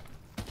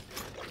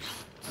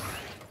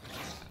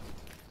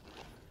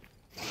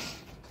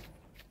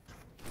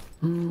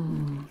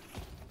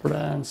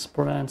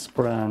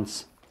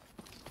 Brands.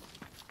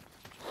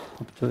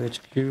 Up to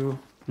HQ,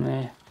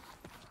 meh.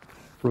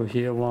 Through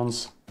here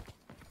once.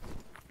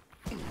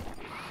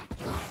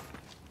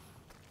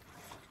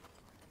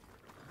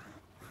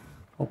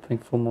 Hoping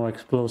for more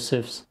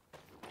explosives.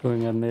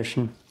 Doing a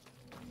mission.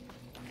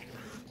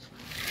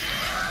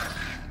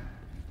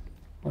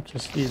 Or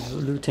just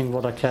looting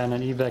what I can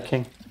and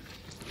evacing.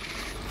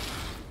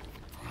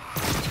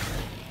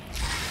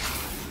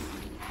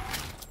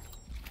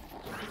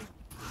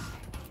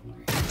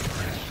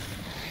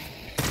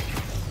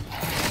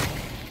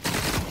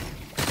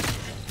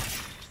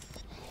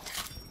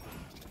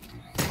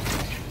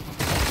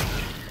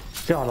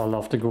 God, I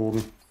love the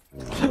Gorgon.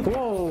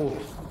 Whoa!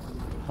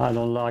 I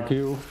don't like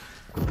you.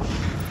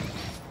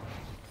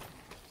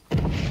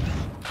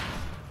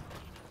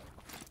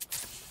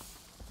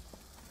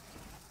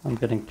 I'm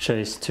getting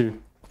chased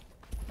too.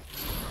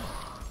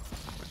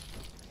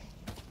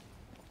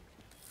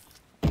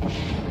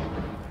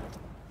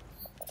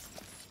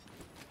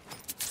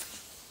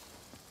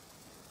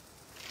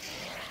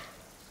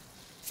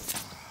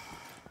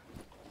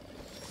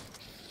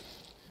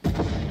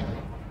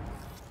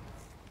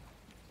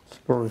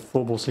 Explore with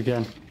Phobos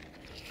again.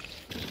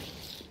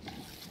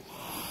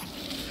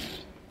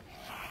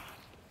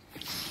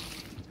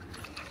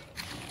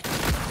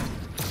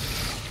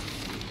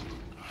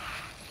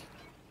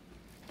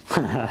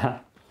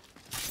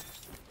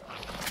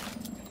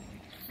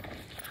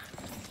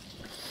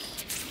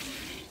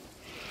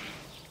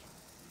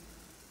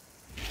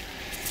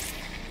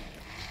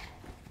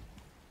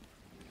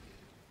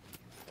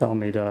 Tell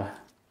me the...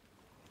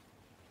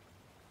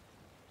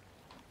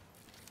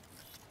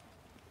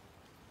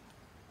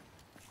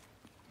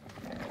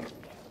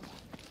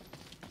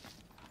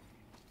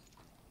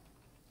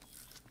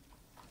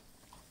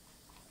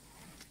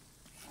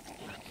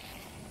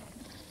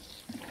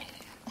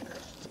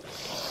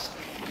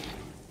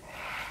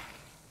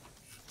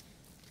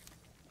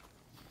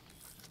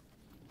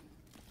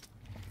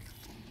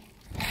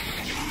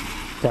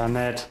 Damn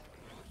it.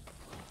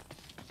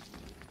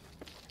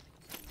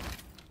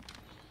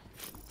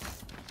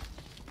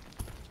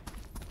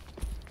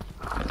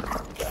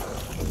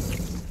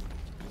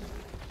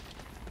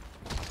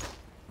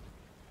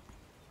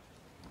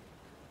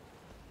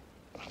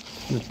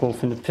 They're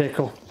both in the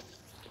pickle.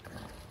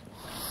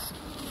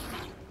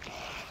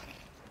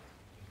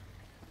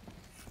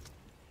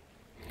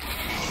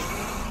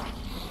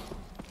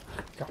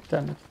 God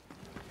damn it.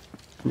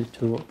 Need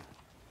to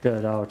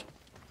get out.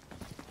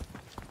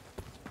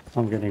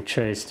 I'm getting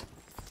chased.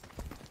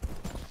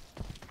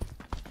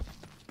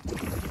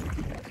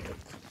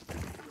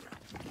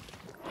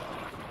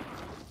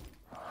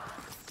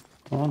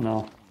 Oh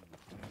no.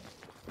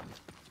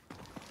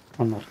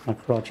 I'm not gonna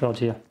crouch out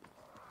here.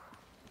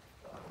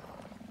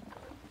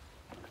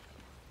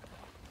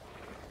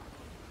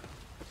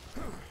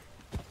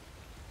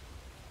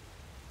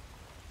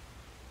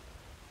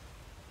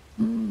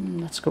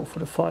 Let's go for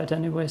the fight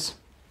anyways.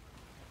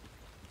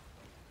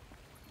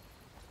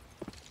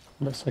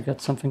 Unless I get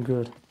something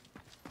good.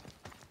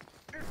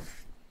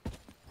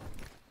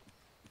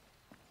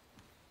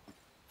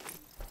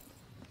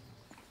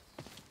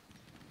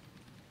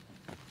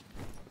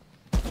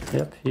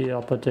 Yep, here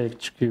up at the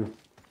HQ.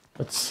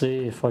 Let's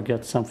see if I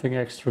get something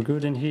extra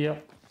good in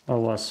here. I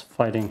was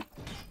fighting.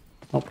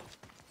 Nope.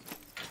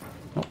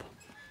 Nope.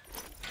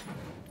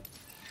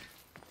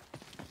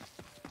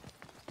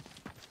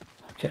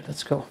 Okay,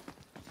 let's go.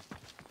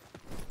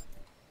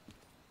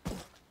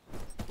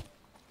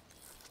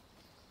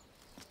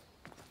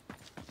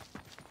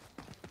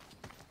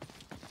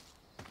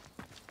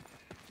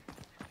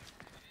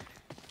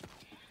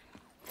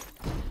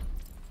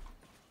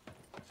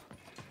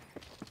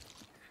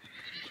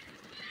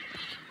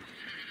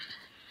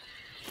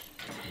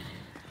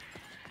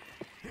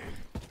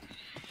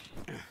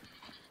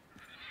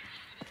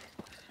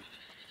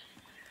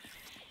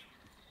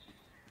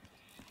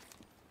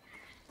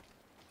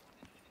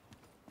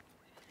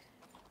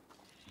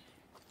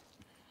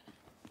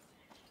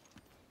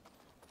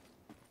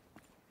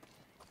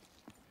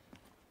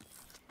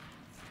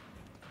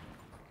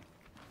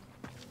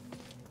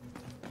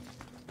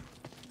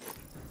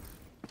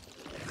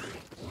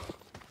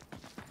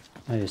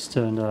 He's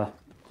still in there.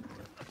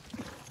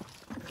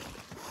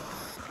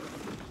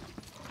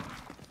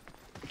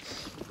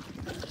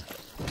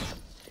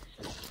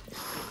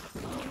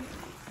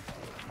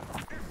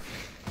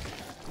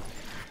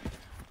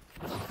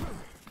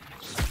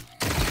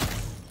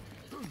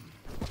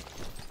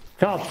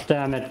 God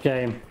damn it,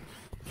 game.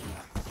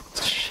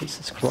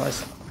 Jesus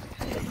Christ.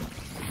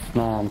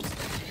 No.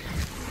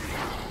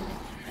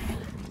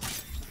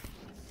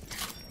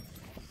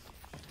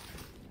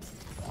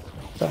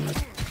 Damn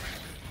it.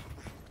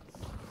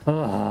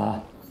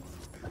 Ah.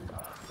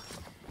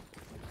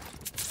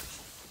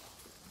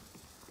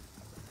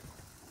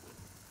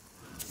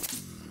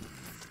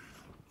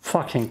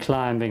 Fucking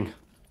climbing.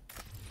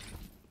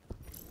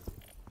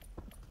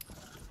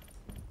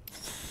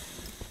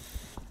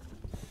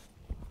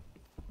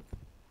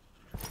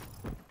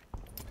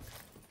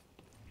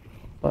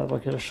 But if I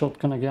get a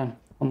shotgun again,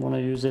 I'm gonna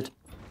use it.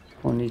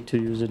 I need to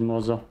use it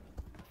more so.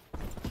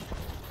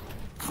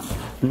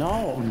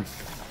 No!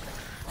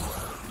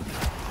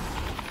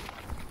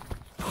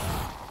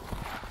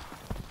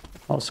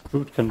 How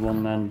screwed can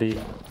one man be?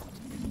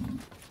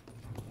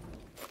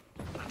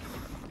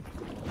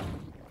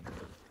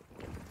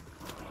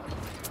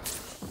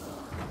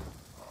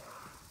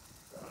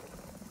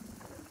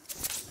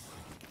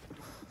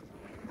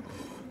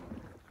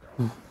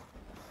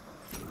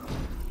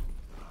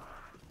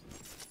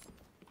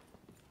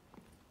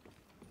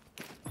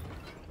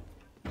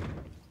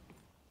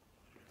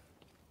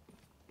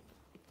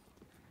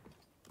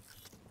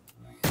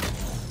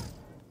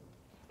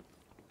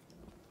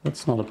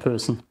 That's not a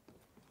person.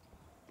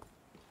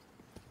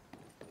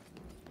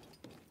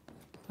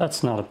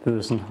 That's not a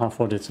person. I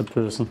thought it's a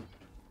person.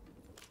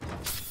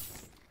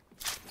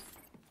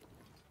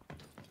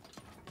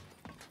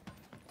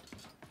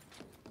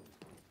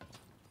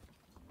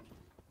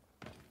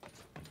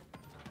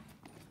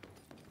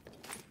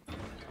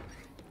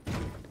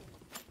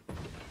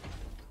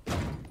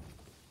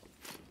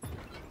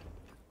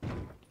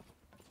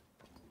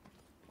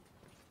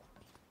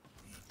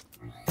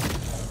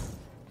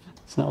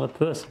 It's not a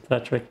person,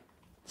 Patrick.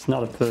 It's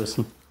not a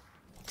person.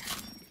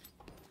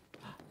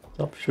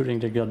 Stop shooting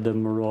the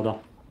goddamn marauder.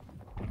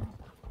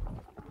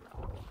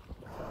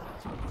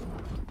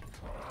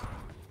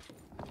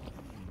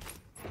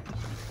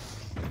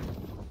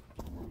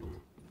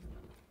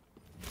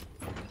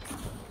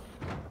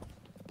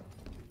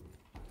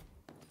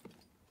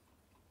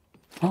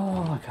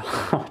 Oh my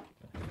god.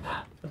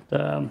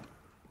 Damn.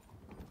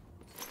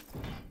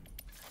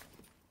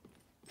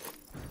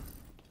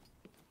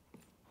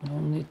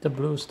 the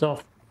blue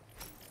stuff.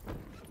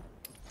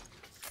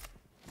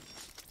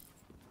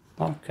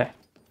 Okay.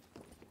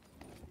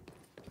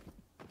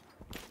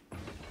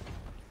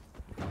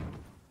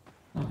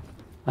 Oh,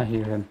 I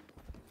hear him.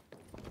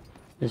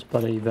 He's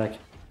by the evac.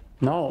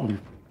 No!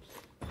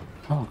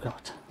 Oh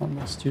god, am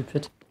I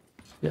stupid?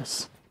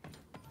 Yes.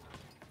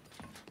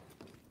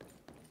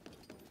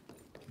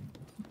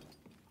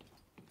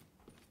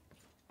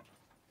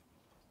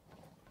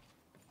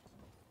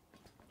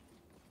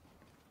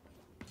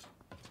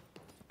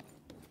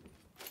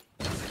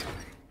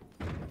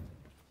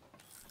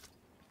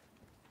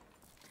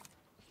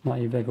 My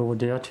evac over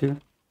there too?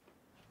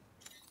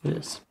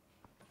 Yes.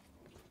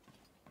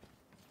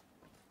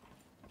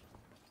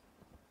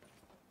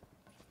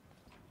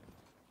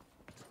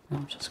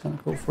 I'm just gonna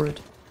go for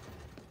it.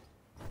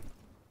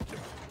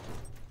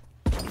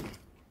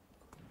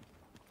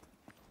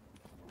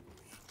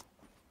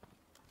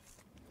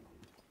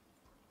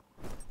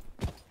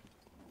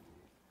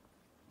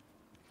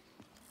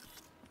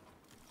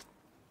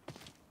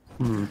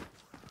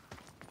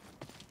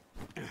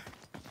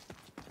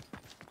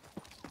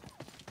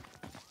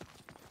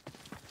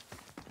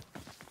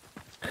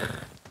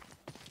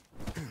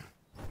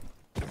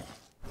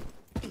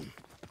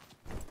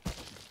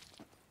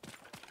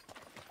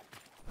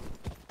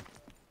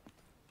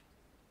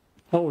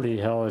 Holy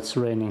hell, it's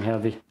raining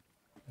heavy.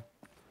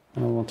 I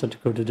wanted to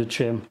go to the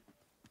gym.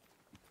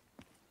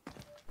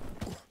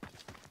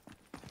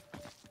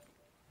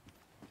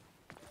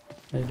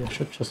 Maybe I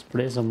should just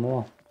play some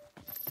more.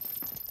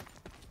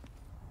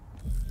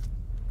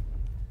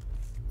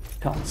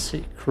 Can't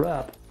see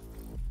crap.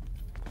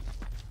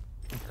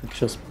 I could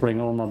just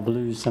bring all my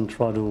blues and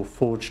try to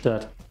forge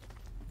that.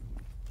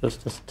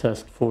 Just as a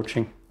test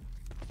forging.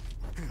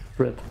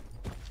 Rip.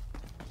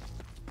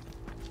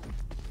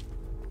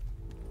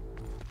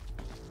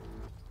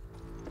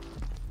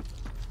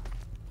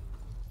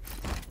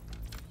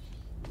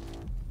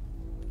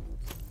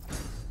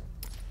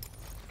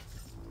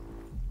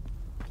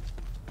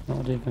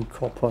 Not even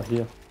copper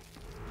here.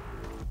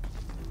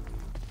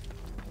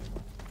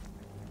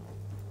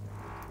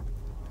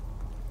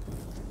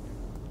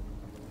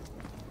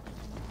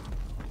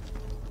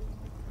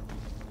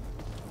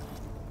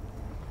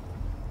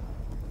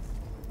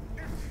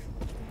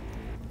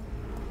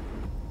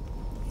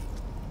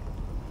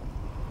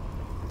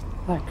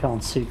 I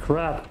can't see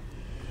crap.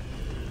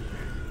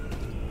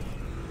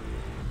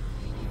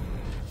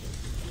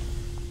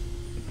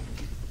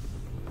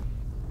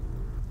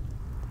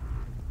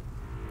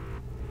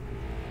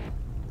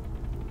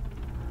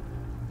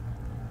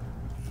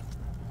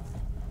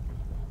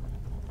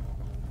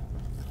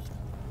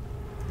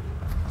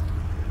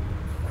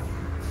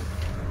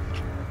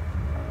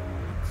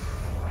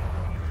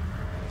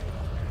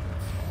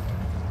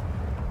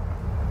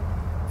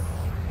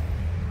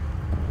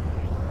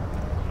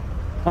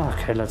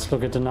 Okay, let's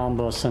look at the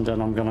numbers and then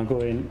I'm gonna go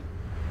in.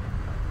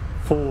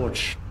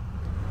 Forge.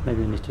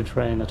 Maybe I need to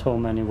train at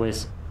home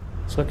anyways,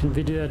 so I can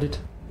video edit.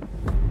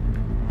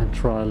 And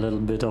try a little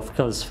bit of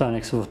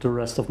Calisthenics with the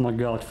rest of my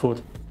Gout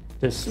foot.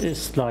 This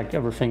is like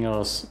everything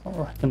else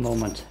at the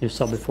moment. You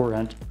saw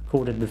beforehand,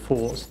 recorded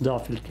before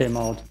Starfield came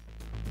out.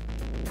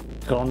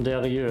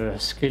 Granderieux,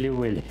 Skilly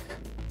Willy.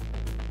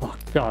 Oh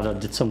god, I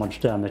did so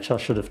much damage. I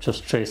should have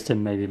just chased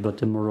him maybe, but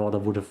the Marauder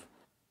would have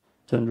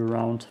turned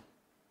around.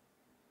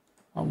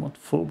 I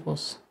want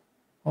Fobos.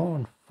 Oh,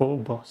 and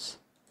Fobos.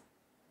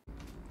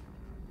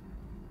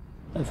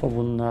 If I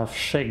wouldn't have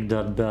shaken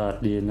that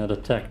badly, another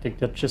tactic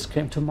that just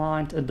came to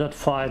mind in that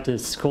fight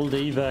is called the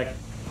Evac.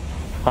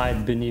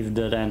 Hide beneath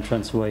that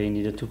entranceway, he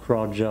needed to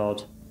crouch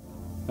out.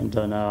 And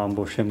then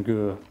ambush him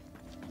good.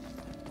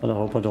 But I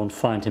hope I don't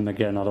find him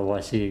again,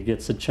 otherwise he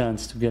gets a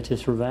chance to get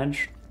his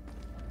revenge.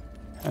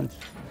 And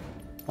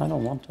I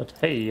don't want that.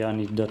 Hey, I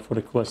need that for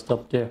the quest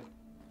up there.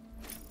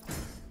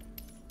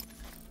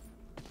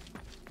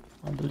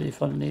 I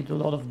believe I'll need a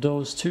lot of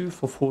those too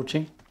for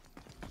forging.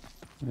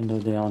 Even though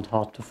they aren't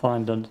hard to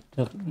find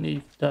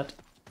underneath that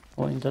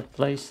or in that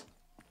place.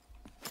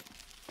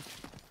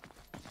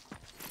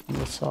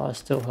 Yes, I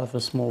still have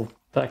a small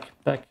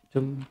backpack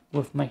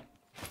with me.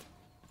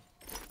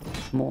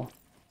 More.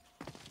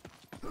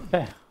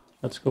 Okay,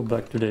 let's go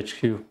back to the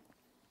HQ.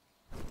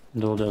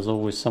 Though there's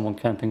always someone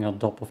camping on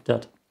top of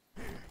that.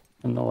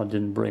 And no, I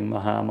didn't bring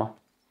my hammer.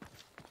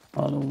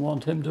 I don't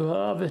want him to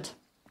have it.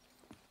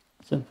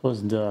 Simple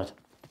as that.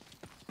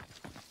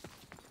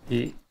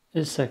 He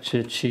is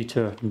actually a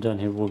cheater, and then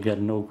he will get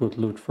no good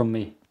loot from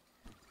me.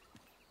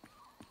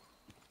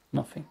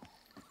 Nothing.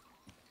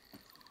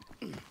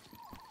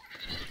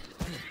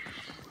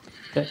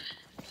 Okay.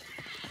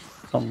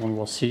 Someone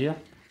was here.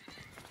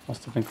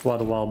 Must have been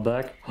quite a while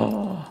back.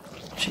 Oh,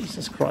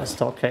 Jesus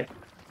Christ, okay.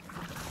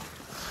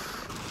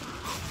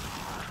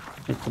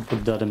 Need to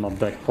put that in my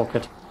back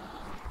pocket.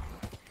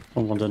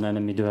 Don't want an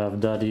enemy to have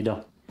that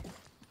either.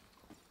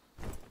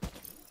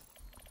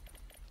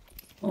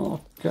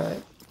 Okay.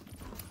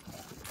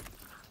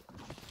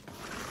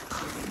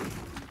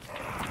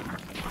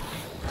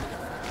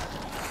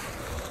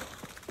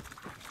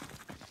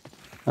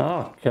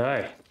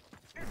 Okay.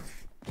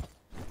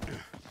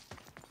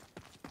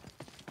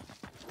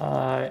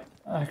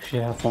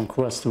 actually have one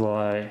quest where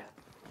I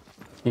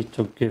need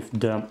to give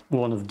them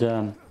one of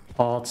them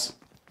hearts,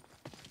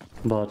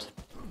 but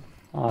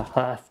I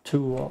have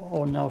 2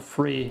 or now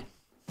 3.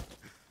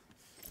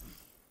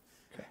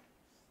 Okay.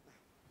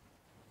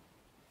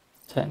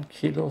 10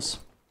 kilos.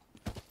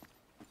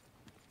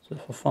 So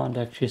if I find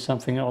actually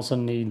something else I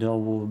need, I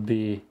will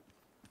be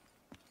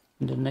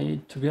in the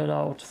need to get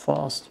out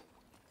fast.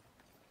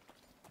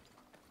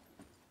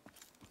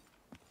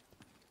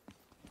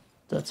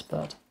 That's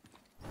bad.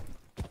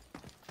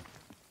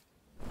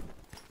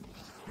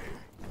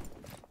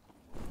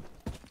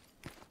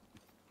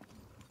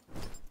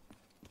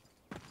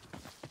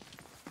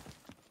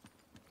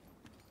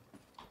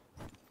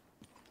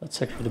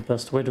 That's actually the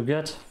best way to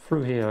get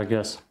through here, I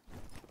guess.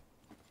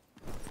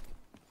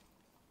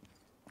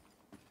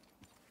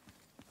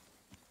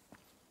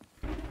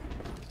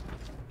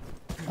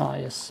 Ah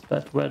yes,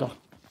 bad weather.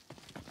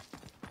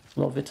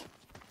 Love it.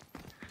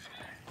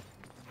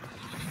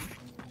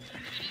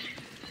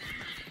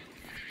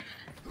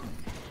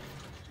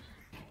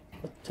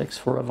 That takes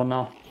forever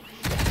now.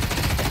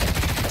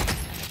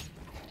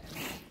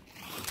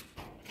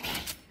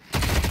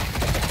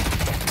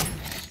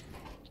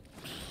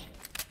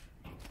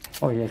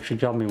 Oh, he actually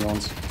got me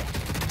once.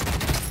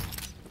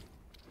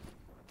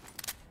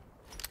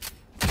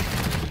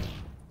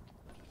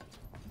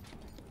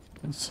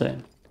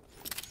 Insane.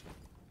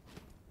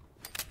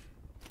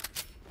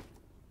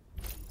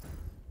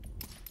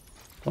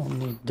 Don't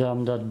need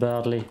them that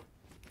badly.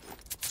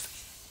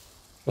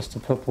 Just the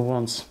purple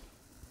ones.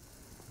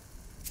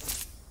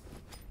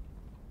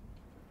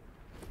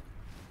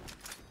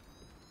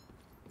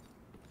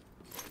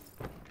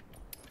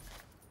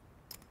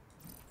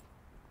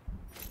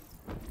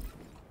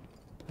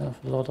 I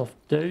have a lot of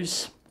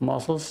those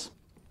muscles,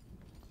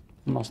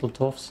 muscle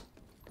toffs,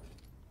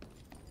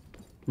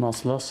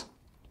 musclers.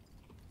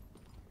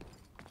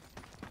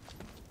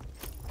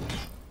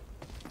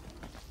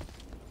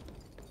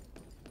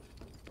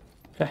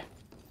 Okay,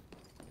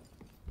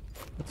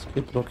 let's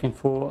keep looking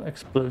for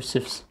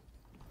explosives.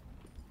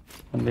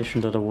 A mission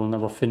that I will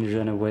never finish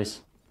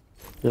anyways.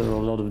 There are a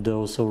lot of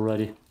those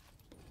already.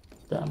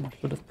 Damn, I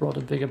should have brought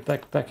a bigger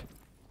backpack.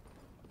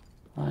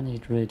 I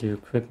need radio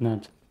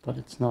equipment. But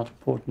it's not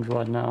important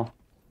right now.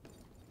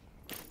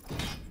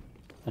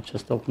 I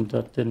just opened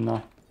that, didn't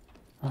I?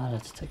 Ah,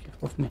 let's take it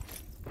with me.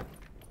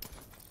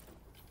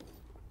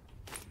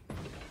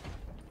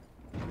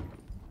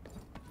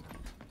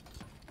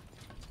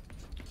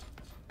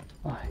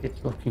 I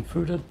hate looking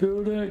through that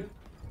building.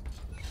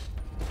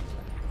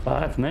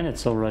 5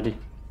 minutes already.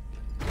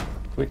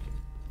 Quick.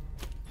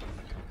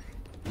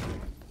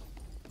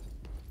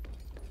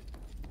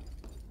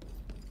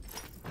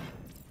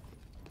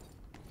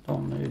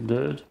 Don't need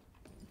that.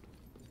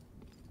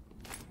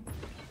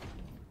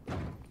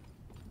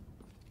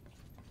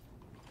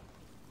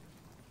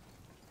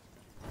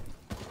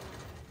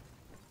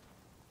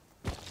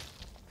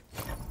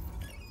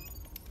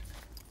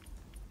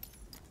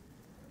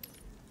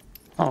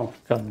 Oh,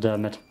 god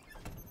damn it.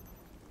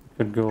 I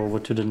could go over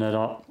to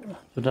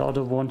the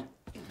other one,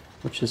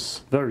 which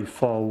is very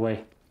far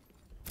away.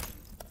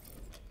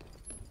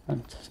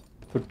 And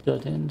put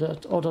that in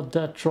that other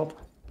dead drop.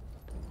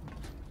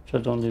 Which I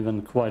don't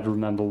even quite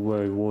remember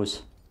where it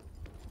was.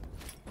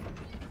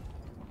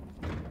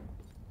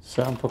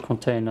 Sample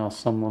container,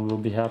 someone will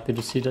be happy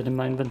to see that in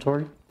my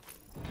inventory.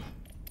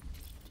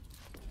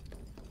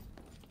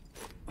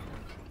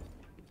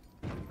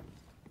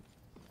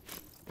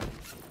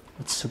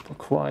 It's super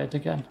quiet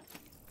again.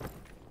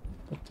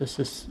 But this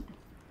is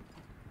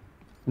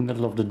the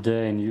middle of the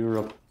day in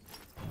Europe.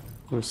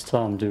 Where's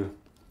time to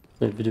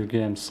play video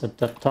games at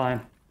that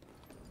time?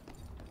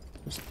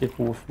 Just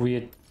people with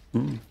weird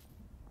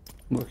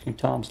working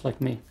times like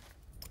me.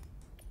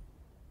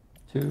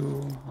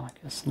 I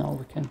guess now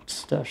we can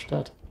stash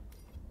that.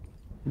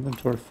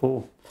 Inventory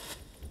full.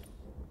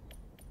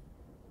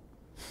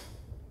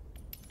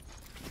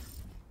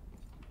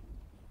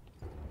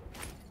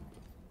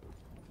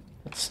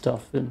 That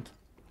stuff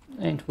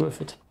ain't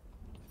worth it.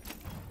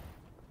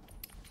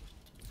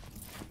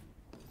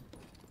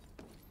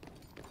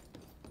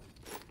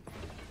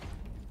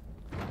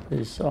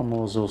 These are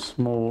more so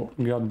small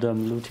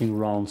goddamn looting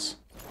rounds.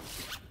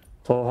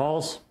 Tor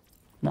house?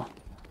 No.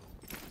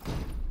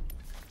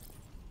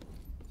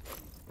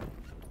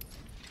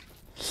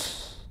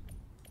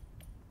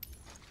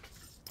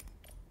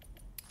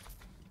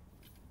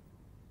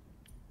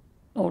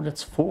 Oh,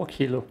 that's 4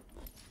 kilo.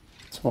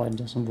 That's why it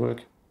doesn't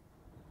work.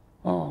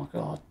 Oh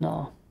god,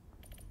 no.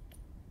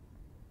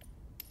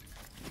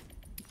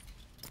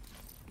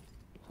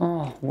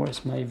 Oh,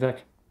 where's my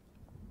Evac?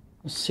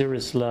 A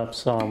serious lab,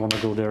 so I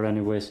wanna go there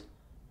anyways.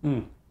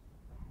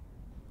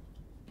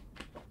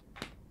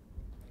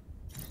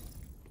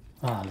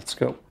 Let's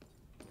go.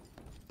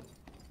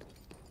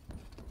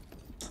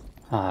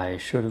 I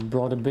should have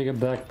brought a bigger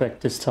backpack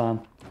this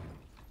time.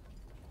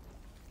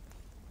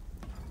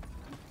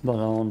 But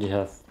I only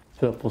have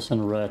purples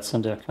and reds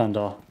and they're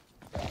kinda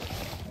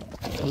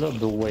a little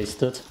bit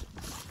wasted.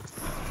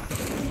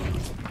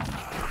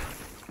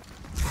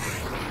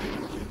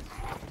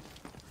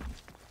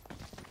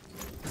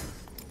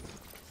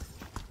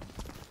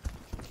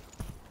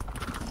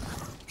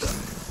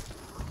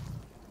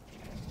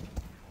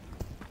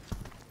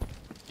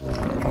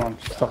 on,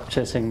 stop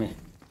chasing me.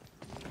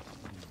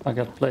 I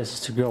got places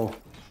to go.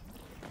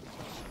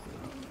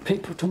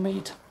 People to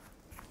meet.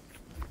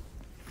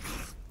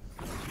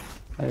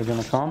 Are you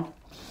gonna come?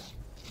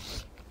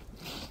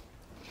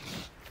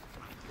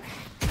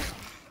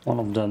 One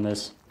of them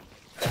is.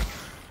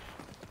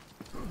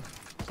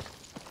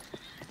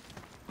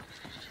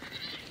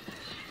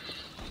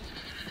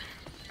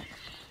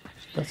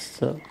 That's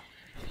the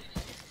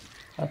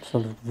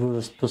absolute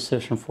worst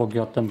position for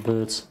goddamn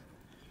birds.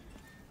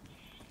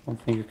 I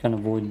don't think you can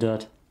avoid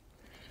that.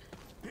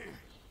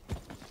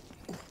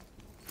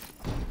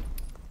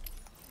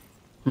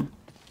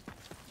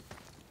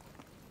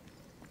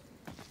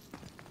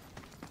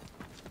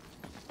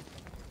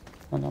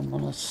 And I'm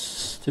on a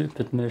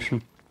stupid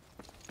mission.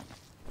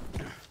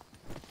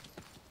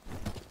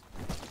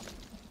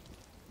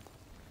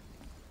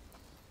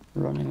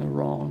 Running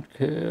around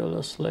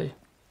carelessly.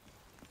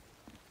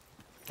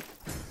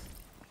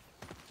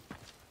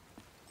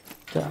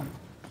 Damn.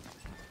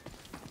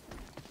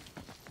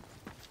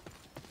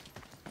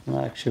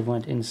 I actually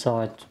went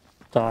inside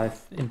to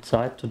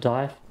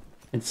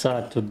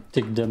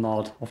dig them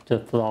out of the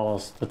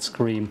flowers that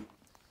scream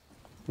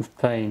with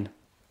pain.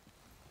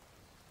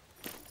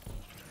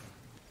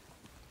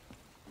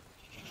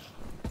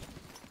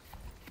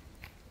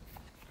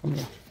 Come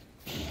here.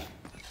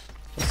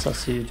 Yes, I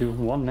see you do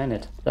 1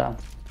 minute. Damn.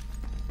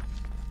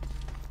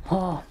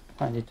 Ah,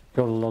 I need to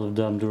kill a lot of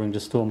them during the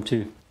storm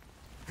too.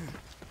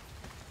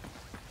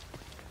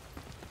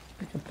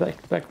 A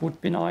backpack would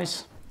be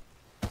nice.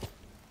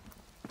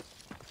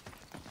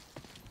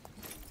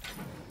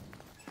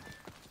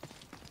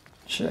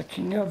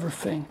 Checking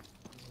everything.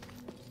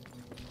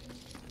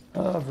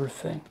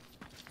 Everything.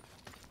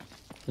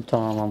 The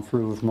time I'm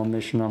through with my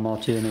mission, I'm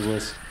out here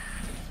anyways.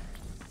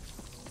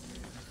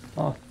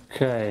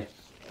 Okay.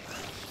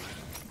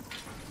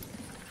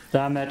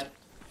 Damn it.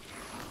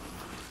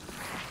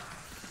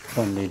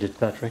 Don't need it,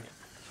 Patrick.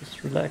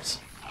 Just relax.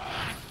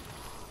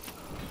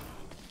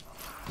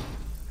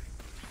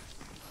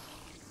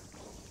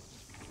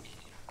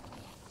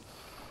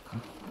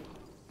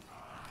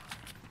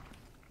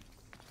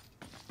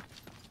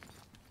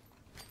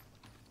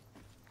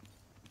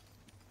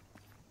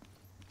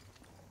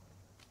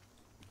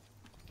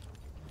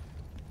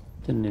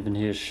 Didn't even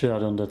hear a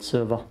shot on that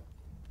server.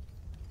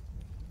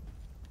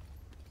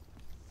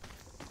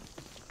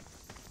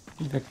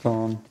 Back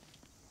on.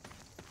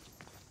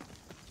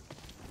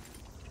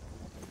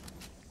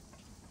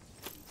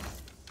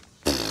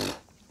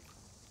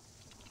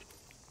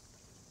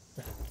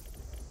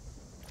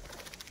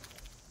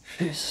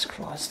 Jesus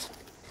Christ.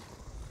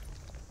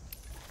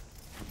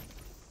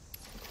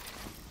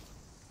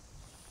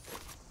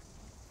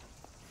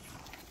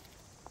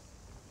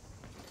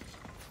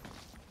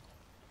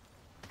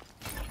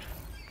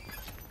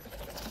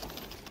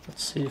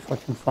 Let's see if I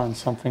can find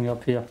something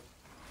up here.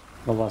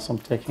 Otherwise I'm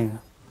taking...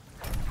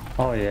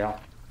 Oh yeah,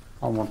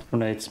 I want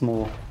grenades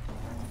more.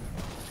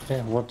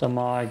 Yeah, what am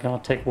I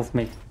gonna take with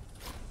me?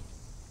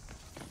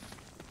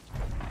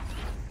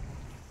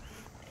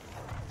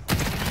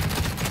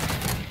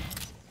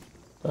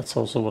 That's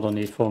also what I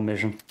need for a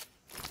mission.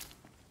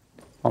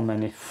 How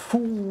many?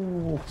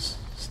 Fools!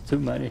 It's too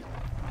many.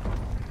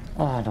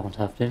 I don't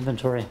have the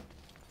inventory.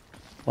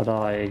 But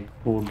I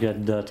will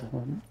get that.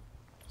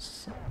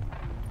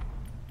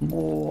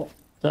 More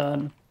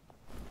than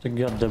the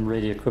goddamn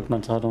radio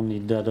equipment. I don't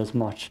need that as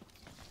much.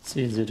 It's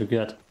easy to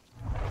get.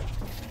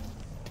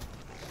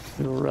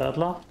 You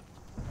rattler?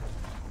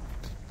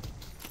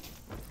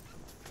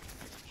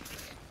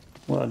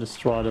 Where are the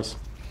striders?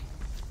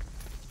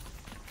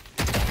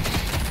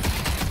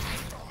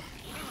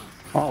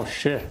 Oh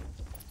shit.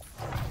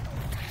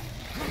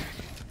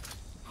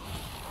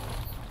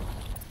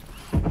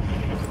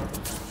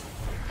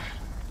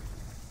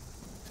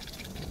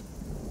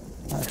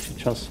 I actually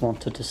just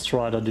wanted the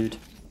strider, dude.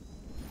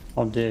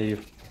 How dare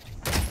you?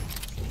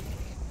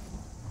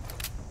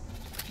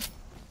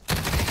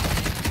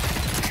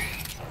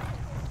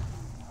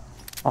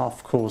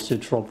 Of course you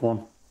drop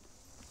one.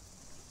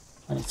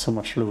 I need so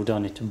much loot, I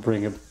need to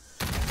bring a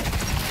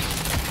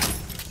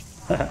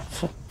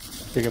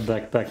bigger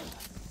backpack.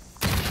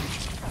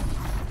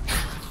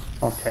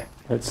 Okay,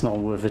 it's not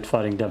worth it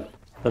fighting them.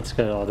 Let's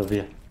get out of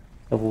here.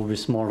 There will be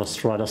smaller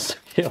striders to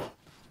kill.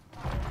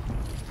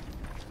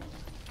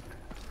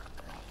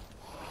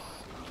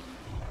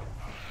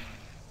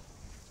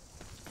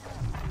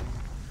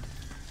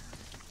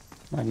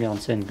 My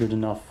guns ain't good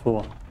enough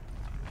for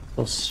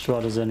those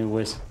striders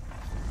anyways.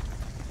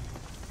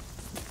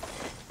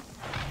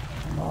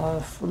 And I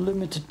have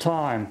limited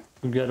time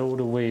to get all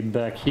the way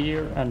back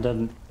here and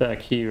then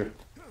back here.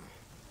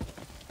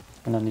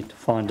 And I need to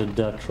find the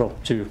dead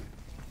drop too,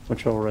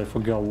 which I already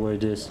forgot where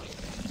it is.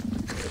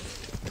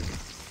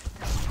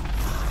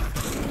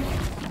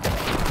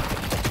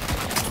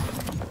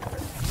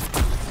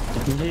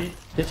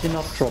 Did he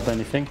not drop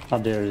anything? Ah,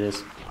 there it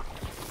is.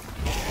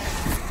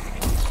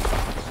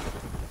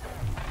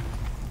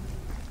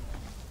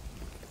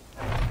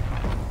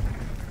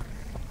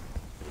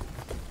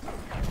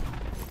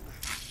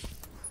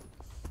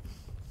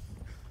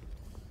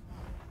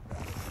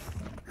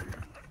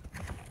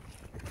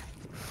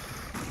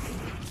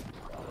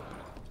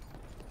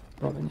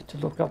 Probably need to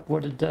look up where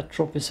the death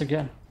drop is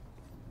again.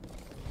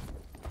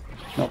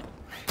 Nope.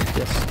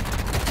 Yes.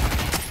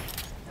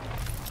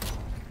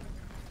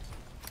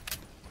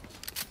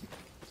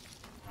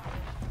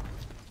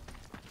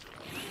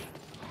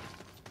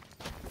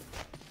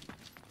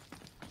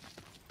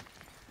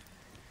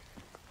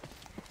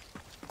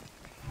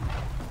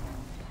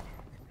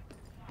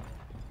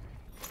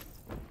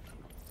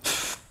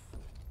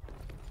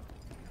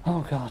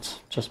 Oh god,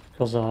 just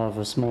because I have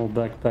a small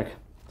backpack,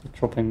 they're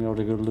dropping me all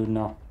the good loot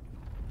now.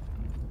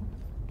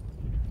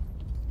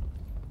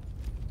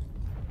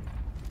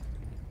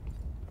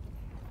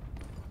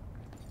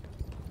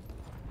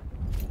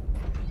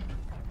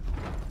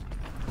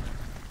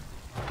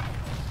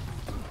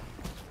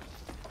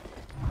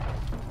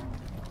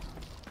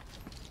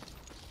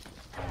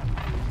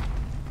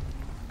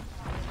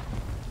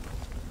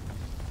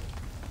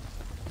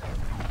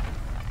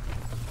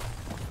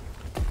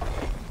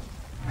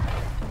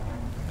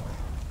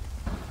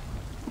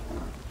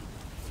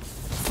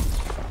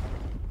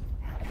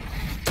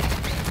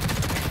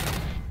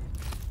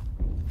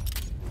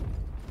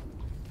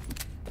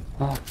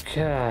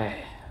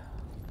 Okay,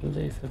 I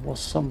believe it was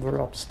somewhere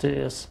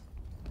upstairs.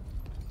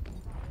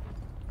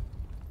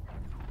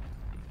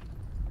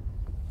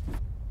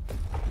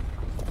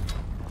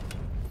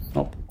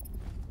 Nope.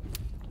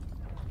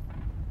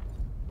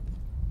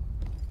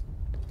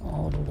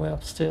 All the way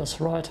upstairs,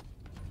 right?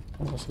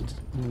 Or was it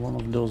in one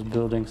of those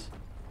buildings?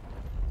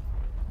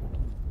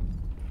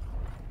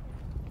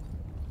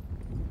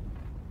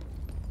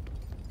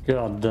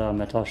 God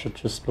damn it, I should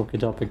just look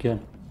it up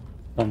again.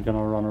 I'm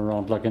gonna run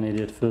around like an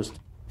idiot first.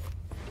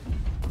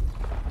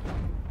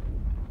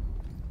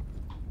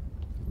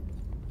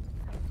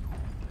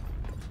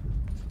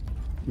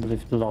 I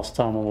believe the last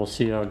time I was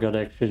here I got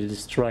actually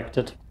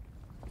distracted.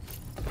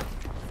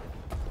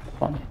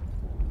 Funny.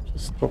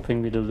 Just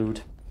dropping me the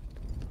loot.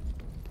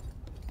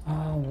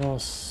 I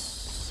was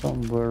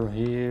somewhere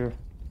here.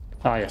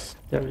 Ah yes,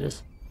 there it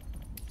is.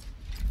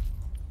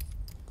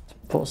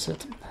 Pause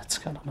it. It's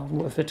kind of not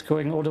worth it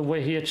going all the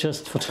way here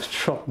just for to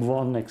drop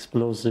one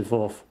explosive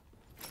off.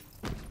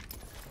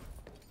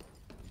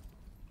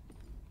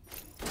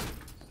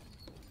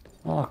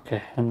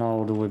 Okay, and now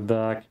all the way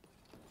back.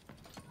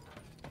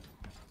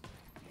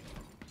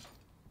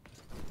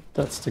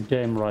 That's the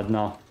game right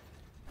now.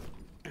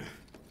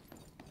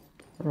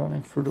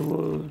 Running through the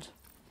world.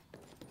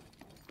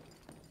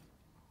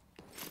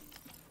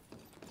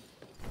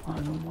 I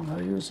don't want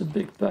to use a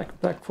big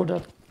backpack for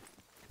that.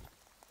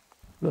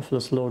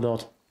 Worthless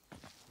loadout.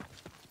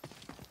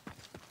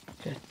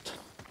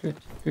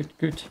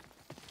 Good.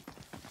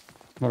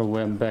 By the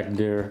way, I'm back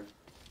there.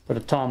 By the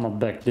time I'm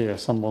back there,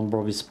 someone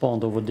probably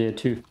spawned over there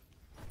too.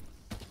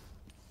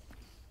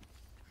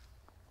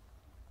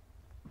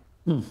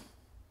 That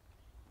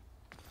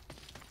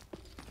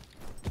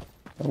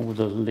would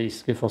at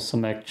least give us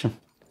some action.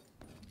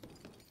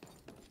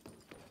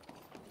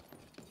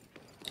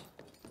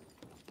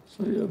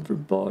 So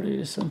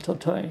everybody is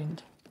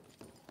entertained.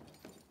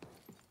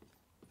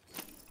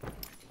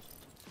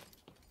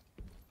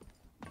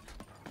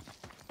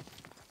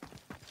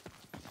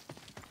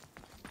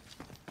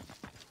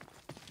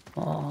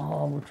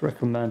 I would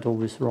recommend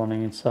always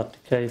running inside the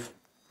cave.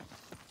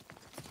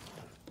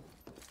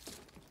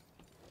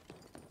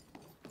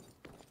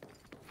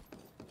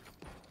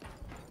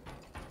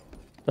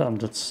 Damn,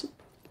 that's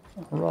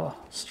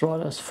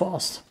Strata is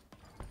fast.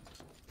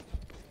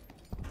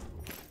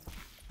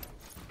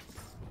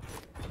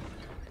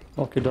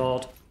 Knock it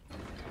out.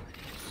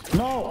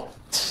 No!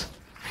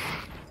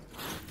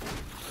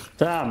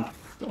 Damn!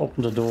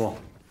 Open the door.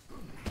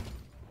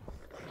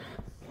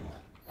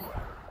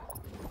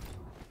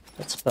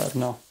 That's bad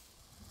now.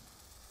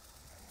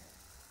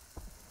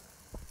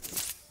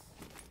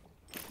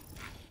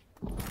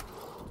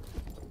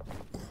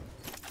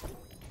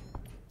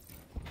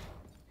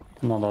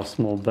 Another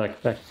small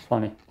backpack,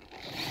 funny.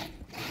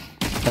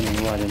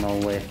 Standing right in our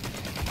way.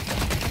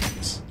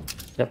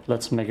 Yep,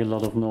 let's make a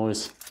lot of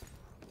noise.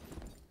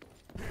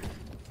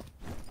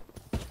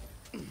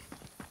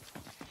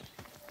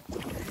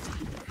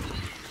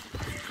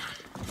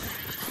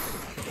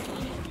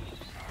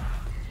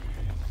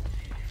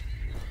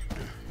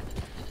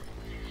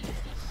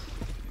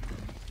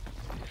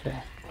 Okay.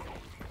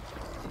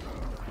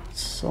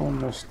 It's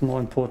almost more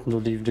important to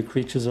leave the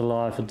creatures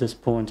alive at this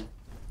point,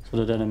 so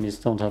that enemies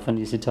don't have an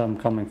easy time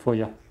coming for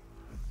you.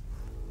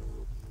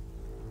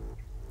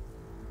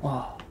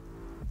 Wow.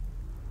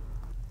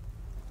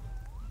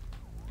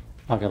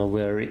 I got a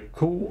very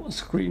cool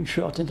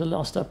screenshot in the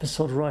last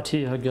episode right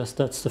here. I guess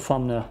that's the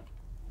thumbnail.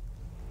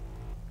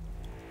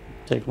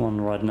 Take one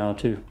right now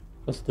too,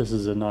 because this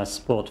is a nice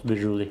spot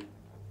visually.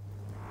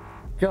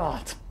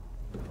 God!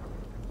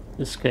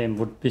 This game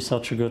would be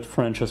such a good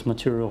franchise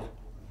material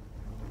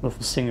with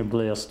a single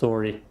player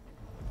story.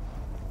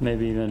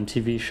 Maybe even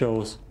TV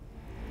shows.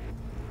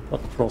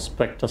 But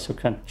Prospectors you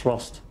can't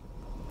trust.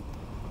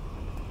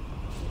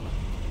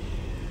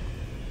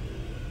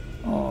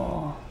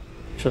 Oh,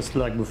 just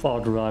like with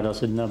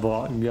Outriders, it never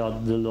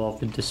got the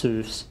love it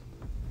deserves.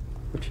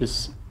 Which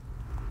is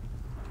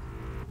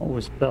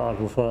Always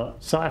bad with a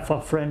sci-fi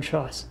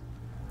franchise.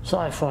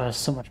 Sci-fi has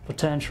so much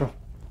potential.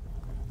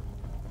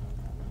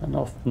 And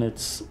often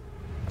it's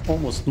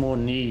almost more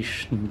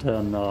niche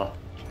than known.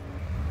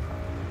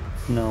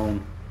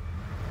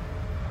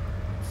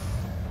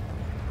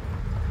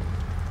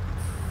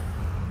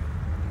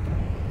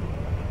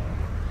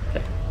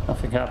 Okay,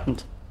 nothing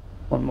happened.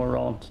 One more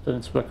round, then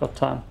it's record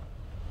time.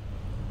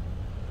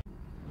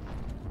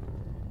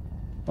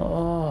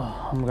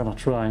 Oh, I'm gonna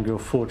try and go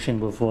forging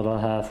with what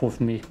I have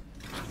with me.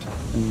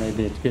 And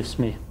maybe it gives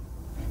me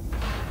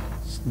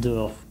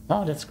stuff.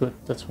 Oh, that's good.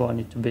 That's where I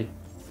need to be.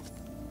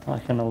 I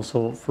can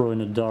also throw in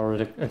a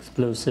direct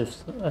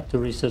explosives at the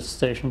research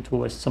station to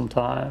waste some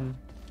time.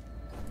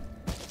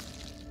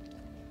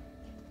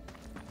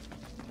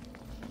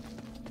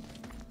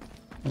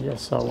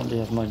 Yes, I only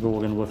have my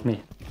Gorgon with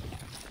me.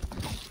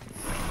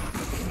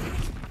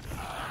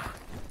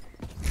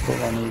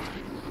 All I need.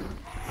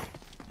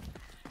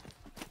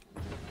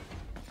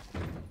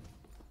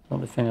 The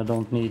only thing I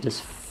don't need is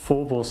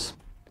Fobos.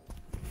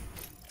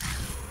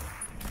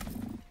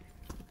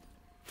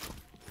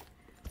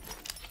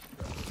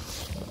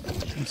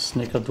 And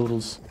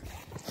snickerdoodles.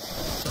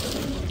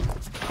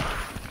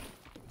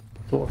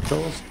 Door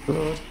closed,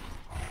 good.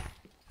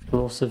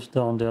 Explosives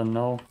down there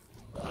now.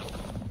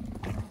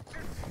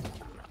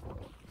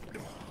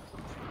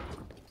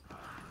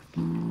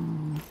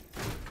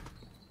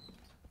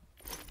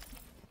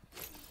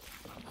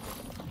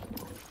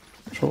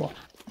 Sure.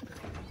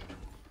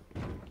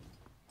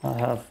 I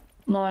have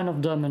 9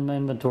 of them in my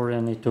inventory.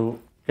 I need to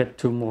get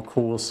 2 more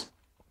cores.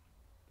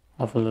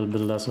 Have a little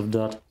bit less of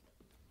that.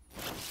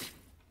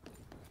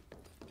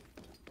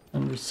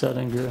 And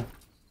resetting gear.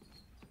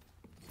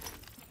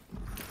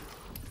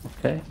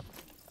 Okay.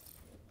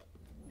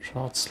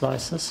 Short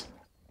slices.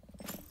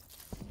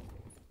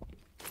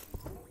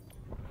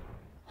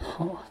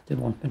 Oh, they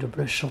want me to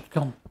play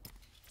shotgun.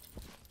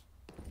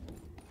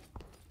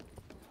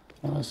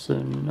 I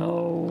say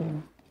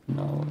no,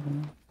 no,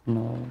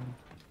 no.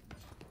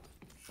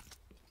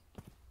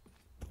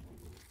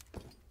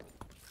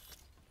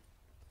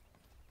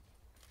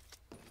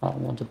 I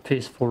want a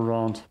peaceful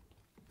round.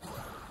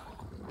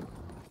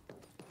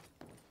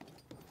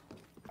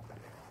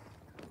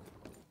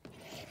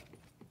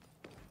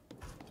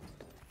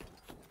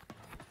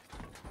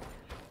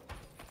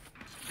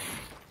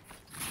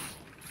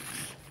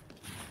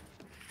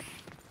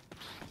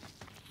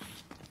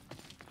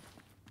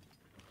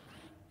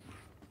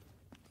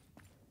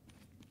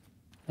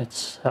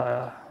 It's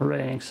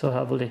raining so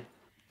heavily.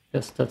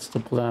 Guess that's the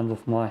plan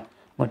with my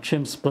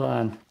chimps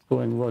plan.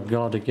 Going work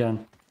guard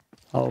again.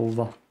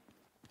 Over.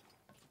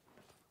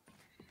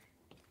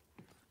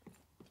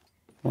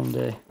 One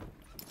day.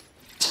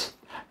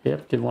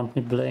 Yep, they want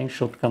me playing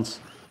shotguns.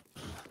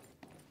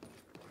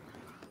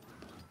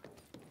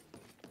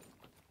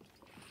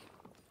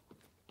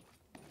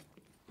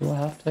 Do I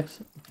have the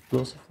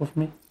explosive with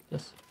me?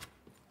 Yes.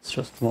 It's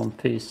just one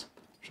piece.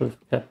 Should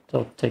have kept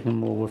out taking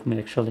more with me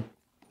actually.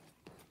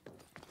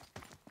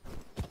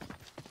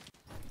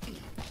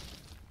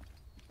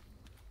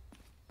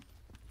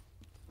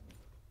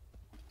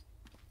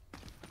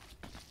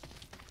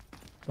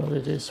 But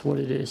it is what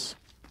it is.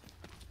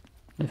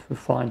 If we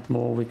find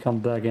more, we come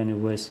back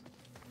anyways.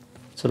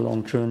 It's a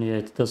long journey,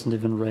 it doesn't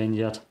even rain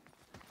yet.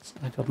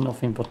 I got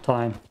nothing but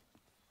time.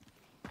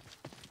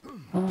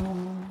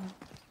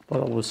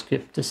 But I will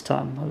skip this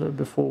time a little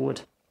bit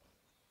forward.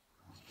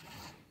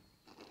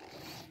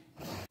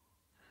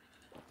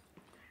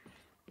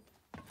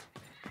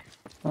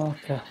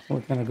 Okay,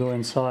 we're gonna go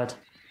inside.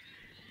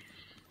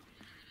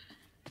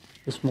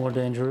 It's more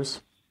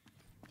dangerous.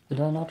 Did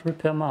I not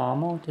repair my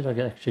armor or did I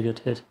actually get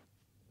hit?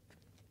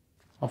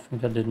 I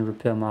think I didn't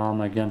repair my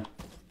armor again.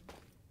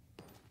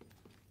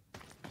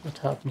 That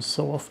happens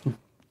so often.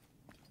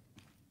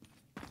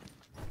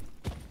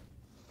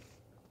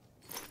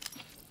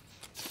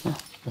 Ah,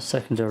 a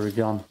secondary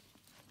gun.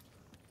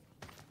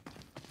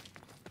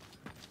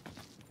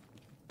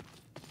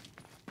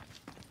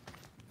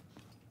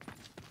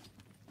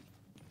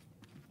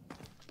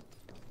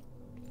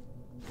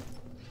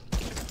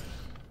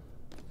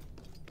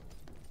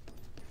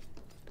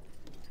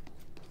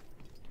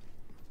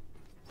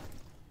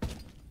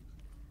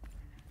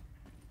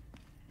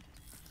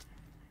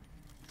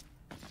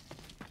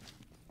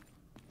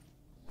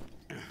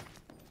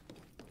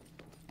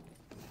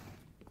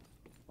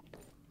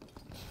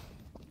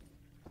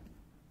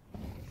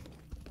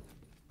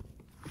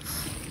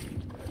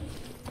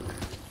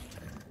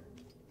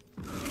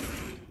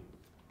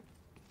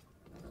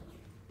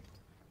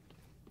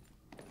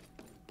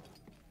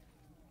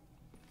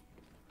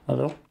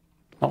 Hello?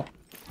 Oh,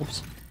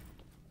 oops.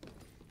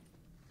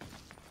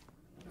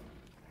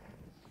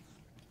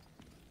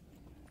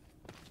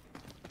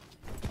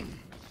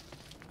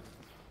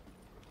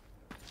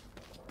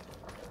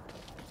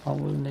 I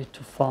will need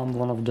to farm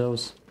one of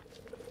those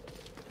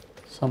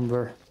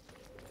somewhere.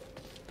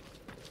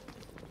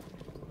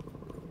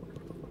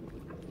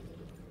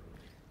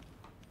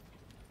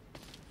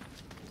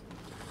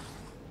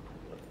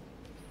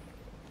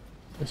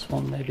 This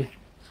one maybe.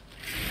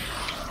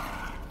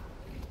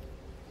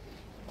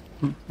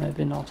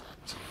 Maybe not.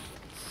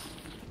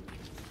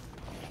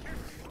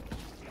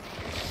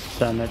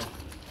 Damn it.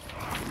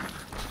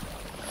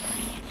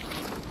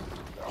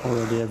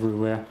 Already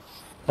everywhere.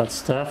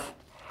 That's death.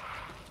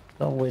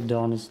 The way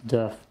down is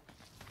death.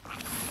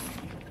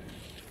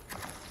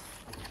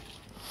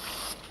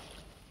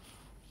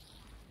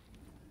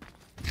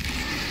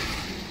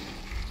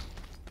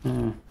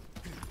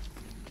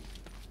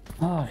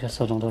 Oh, I guess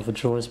I don't have a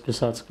choice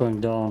besides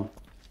going down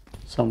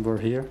somewhere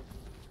here.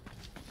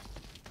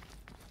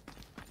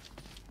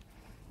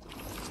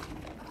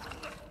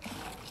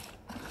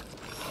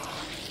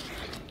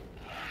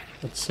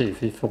 Let's see if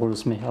he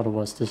follows me,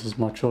 otherwise this is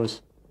my choice.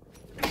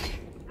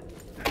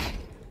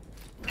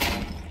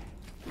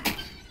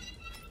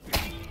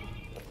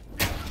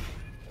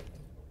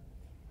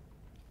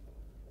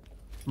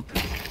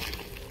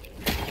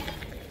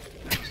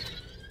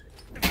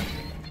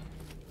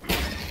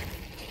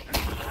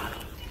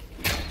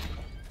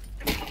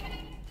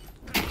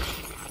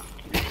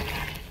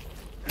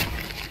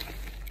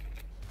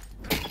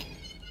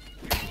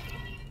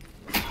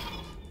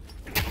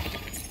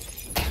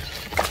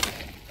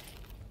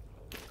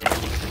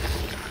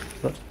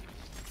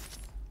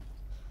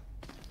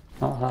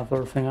 I have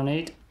everything I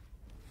need.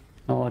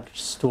 Now a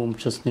storm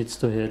just needs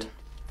to hit.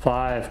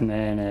 5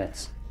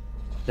 minutes.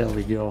 There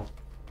we go.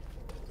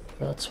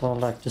 That's what I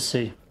like to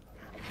see.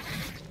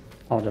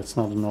 Oh, that's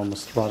not a normal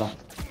strider.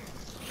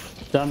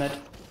 Damn it.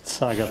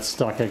 I got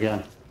stuck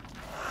again.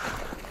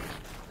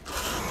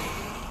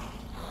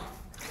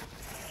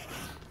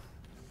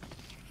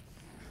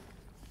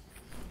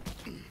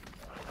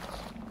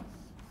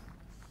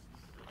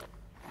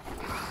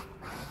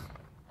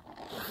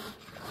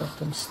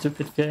 Goddamn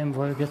stupid game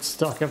where you get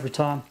stuck every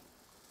time.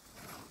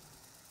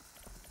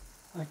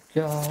 I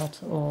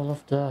got all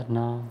of that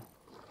now.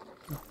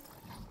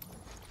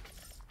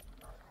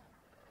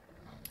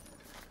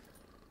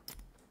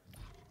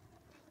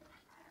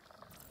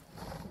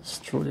 There's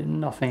truly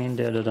nothing in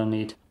there that I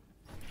need.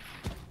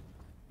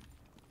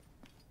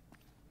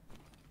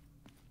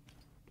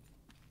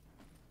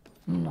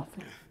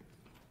 Nothing.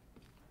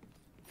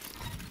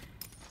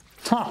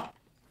 Ha!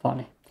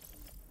 Funny.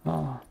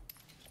 Ah.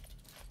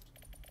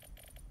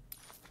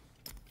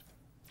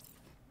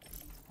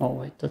 Oh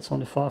wait, that's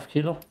only 5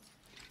 kilo.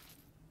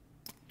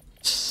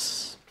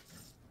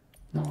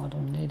 No, I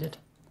don't need it.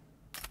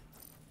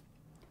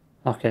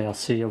 Okay, I'll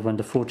see you when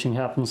the forging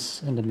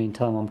happens. In the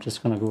meantime, I'm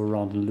just gonna go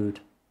around and loot.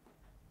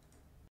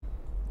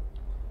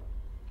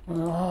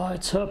 Ah,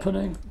 it's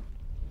happening.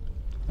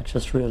 I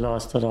just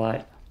realized that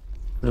I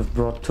could have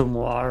brought 2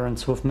 more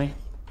irons with me.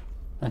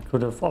 I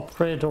could have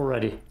upgraded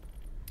already.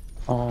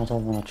 Oh, I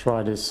don't want to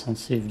try this and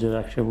see if that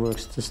actually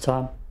works this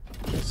time.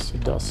 Yes,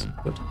 it does.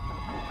 Good.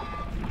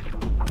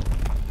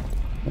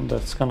 And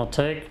that's gonna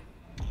take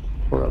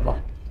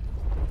forever.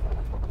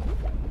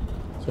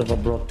 So if I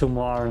brought 2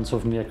 more irons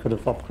with me, I could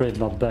have upgraded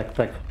my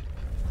backpack.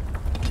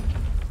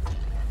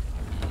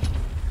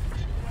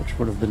 Which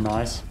would have been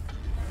nice.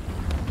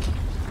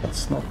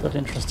 That's not that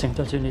interesting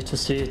that you need to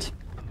see it.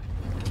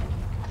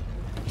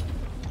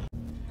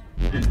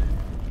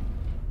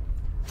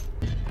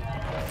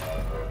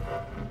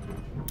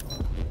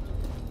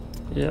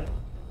 Yep.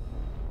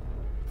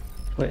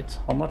 Wait,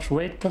 how much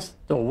weight does...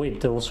 Oh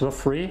wait, those were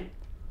free?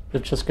 They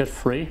just get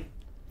free?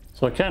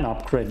 So I can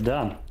upgrade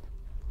them.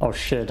 Oh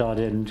shit, I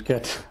didn't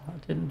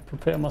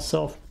prepare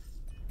myself.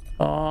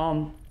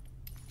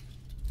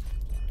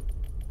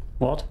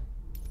 What?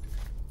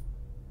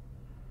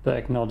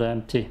 Bag not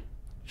empty.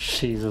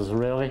 Jesus,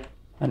 really?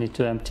 I need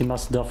to empty my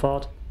stuff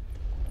out?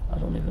 I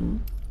don't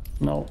even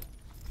know.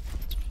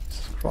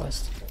 Jesus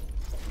Christ.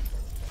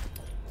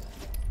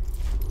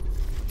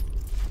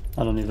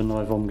 I don't even know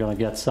if I'm gonna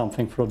get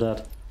something for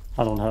that.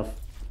 I don't have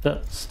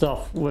that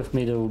stuff with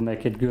me to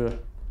make it good.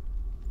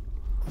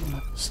 I don't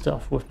have the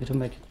stuff with me to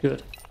make it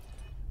good.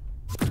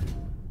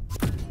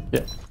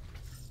 Yeah.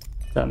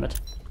 Damn it.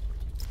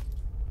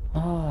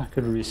 Ah, I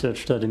could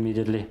research that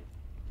immediately.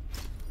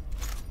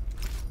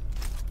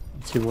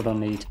 Let's see what I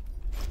need.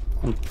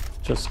 And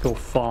just go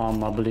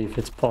farm, I believe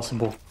it's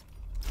possible.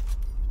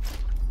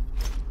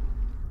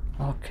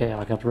 Okay,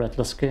 I got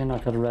redler skin, I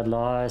got redler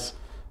eyes.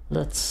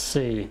 Let's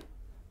see.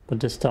 But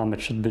this time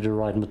it should be the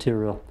right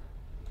material.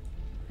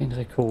 In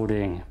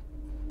recording.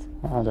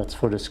 Ah, that's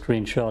for the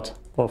screenshot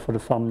or for the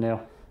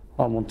thumbnail.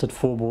 I wanted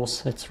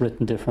Fobos, it's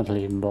written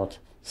differently, but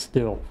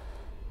still.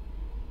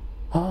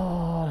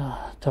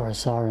 Ah,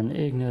 Tharis Iron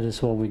Ignite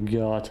is what we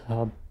got.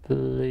 I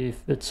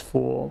believe it's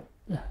for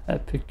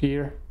epic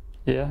gear.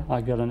 Yeah,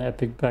 I got an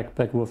epic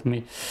backpack with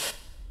me.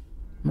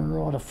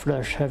 Marauder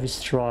Flash, Heavy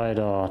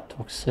Strider,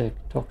 Toxic.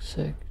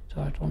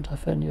 I don't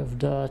have any of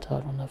that. I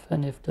don't have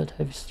any of that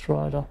Heavy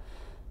Strider.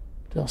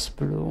 Dust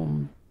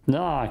Bloom.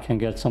 No, I can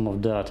get some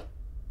of that.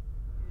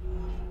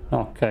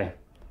 Okay.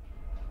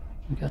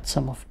 Get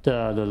some of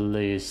that at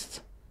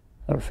least.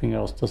 Everything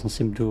else doesn't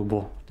seem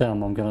doable.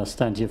 Damn, I'm gonna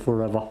stand here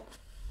forever.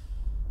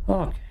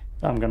 Okay,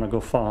 I'm gonna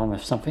go farm.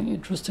 If something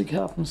interesting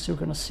happens, you're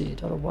gonna see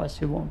it. Otherwise,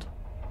 you won't.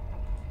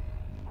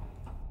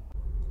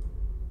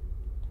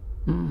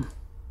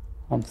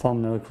 I'm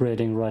thumbnail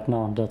creating right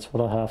now, and that's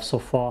what I have so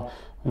far.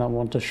 And I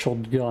want a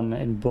shotgun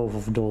in both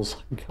of those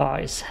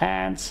guys'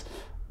 hands.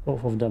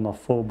 Both of them are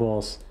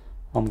Phobos.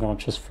 I'm gonna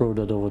just throw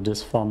that over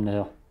this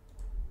thumbnail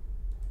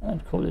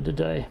and call it a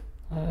day.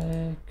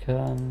 I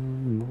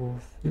can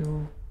move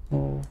you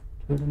more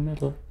to the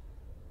middle.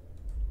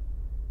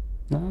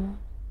 No,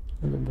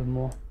 a little bit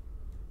more.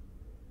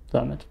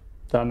 Damn it.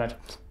 Damn it.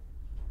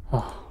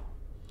 Ah,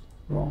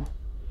 wrong.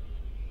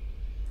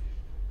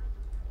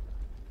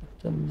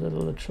 Them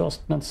little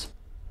adjustments.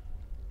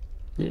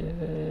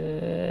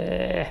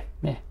 Yeah.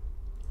 Meh.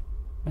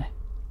 Meh.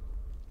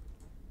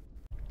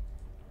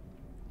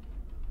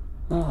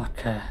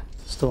 Okay.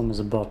 The storm is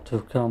about to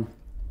come.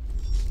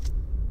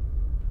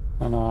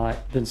 And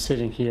I've been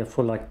sitting here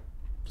for like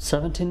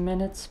 17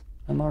 minutes.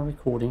 Am I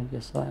recording?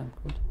 Yes, I am.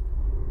 Good.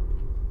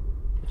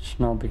 Which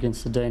now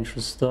begins the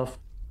dangerous stuff,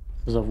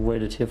 because I've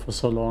waited here for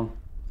so long.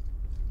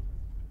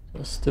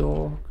 There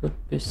still could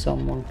be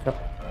someone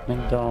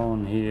coming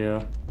down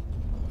here.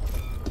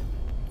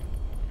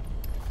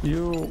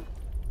 You.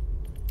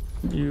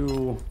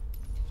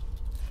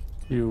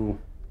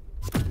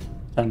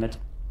 Damn it.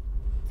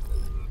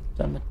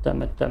 Damn it,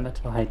 damn it, damn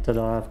it. I hate that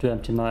I have to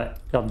empty my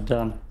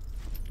goddamn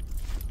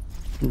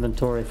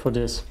inventory for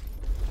this.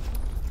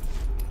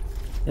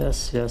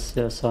 Yes, yes,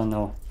 yes, I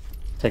know.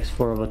 Takes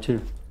forever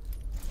too.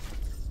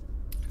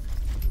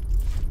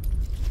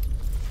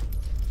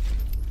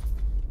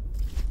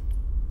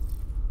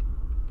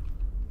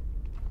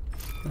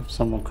 If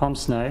someone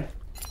comes now,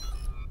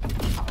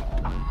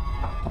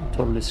 I'm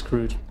totally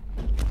screwed.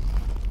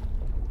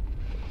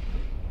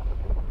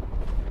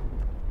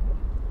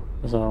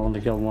 Because I only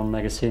got one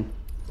magazine.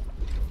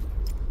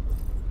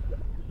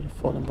 Should have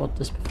thought about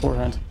this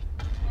beforehand.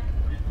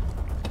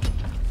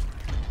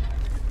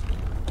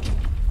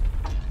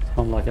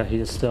 Sounds like I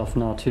hear stuff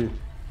now too.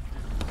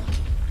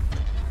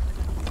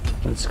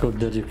 It's good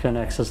that you can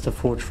access the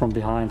forge from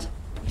behind.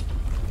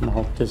 And I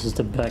hope this is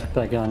the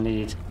backpack I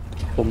need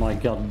for my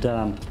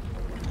goddamn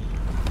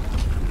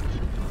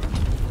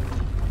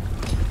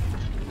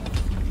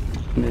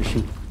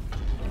mission.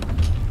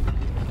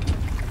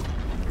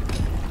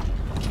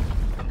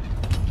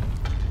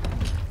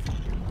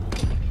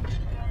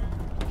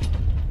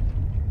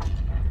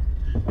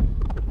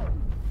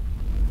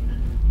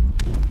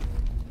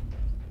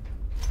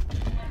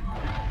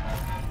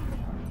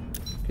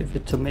 Give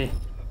it to me.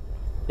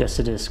 Yes,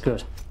 it is.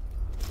 Good.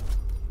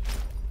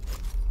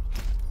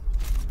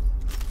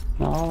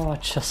 No, I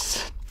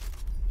just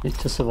need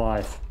to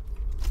survive.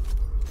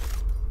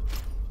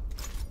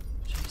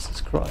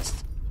 Jesus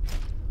Christ.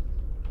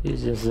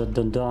 Easier said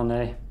than done,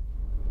 eh?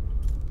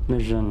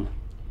 Mission.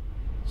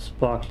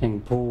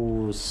 Sparkling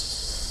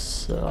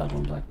pools. I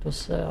don't like to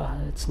say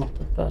it's not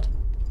that bad.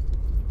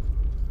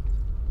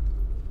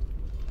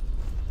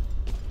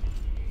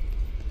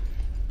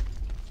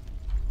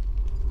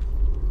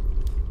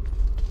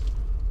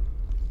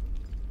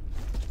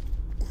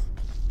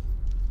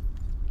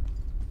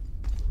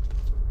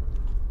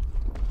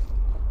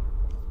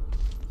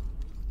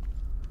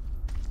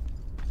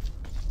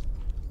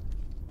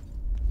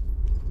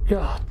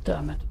 God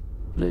damn it.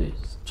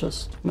 Please,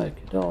 just make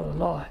it all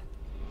alive.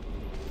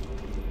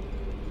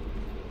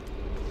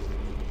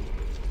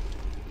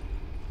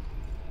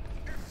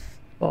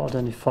 Without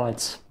any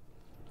fights.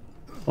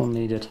 Don't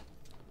need it.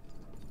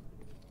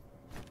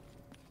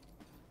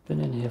 Been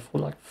in here for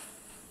like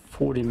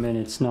 40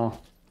 minutes now.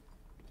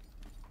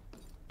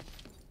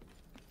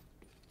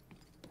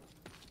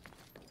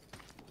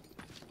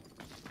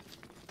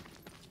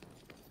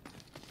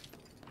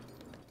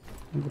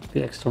 It would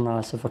be extra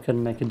nice if I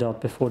can make it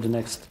out before the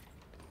next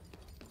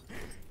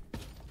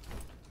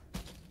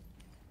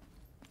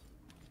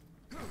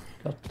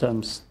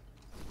goddamn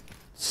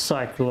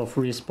cycle of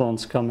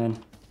respawns come in.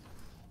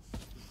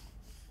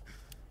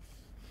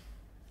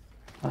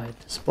 I hate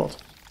this spot.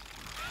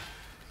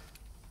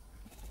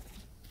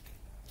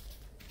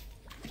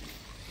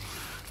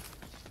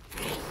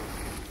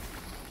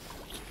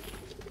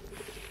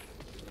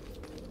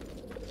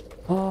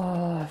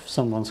 Ah, if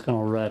someone's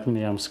gonna rat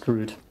me, I'm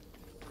screwed.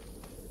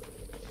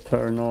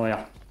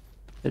 Paranoia.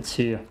 It's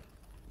here.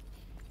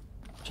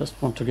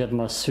 Just want to get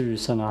my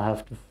Zeus and I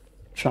have to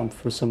jump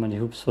through so many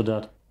hoops for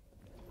that.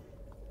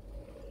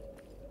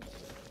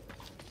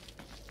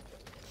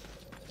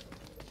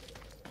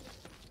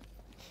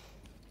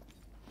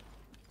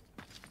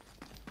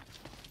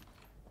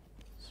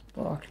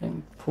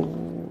 Sparkling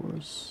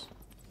pools.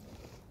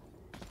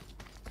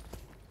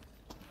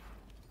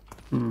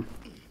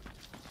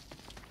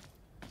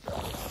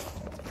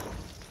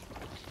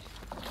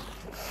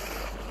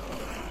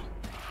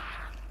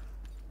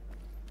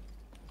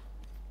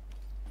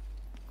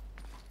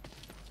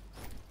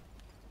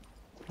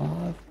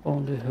 I've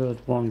only heard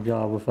one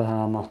guy with a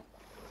hammer.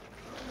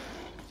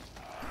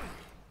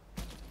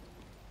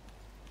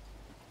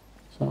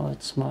 So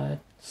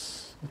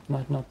it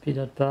might not be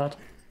that bad.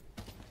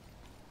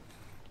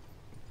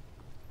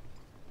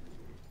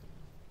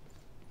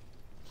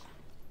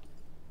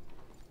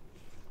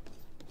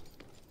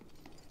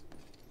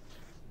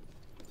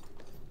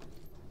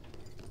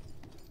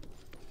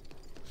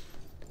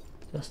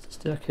 There's the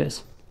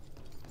staircase.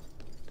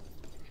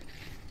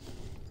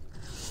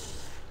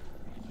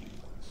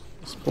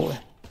 This boy.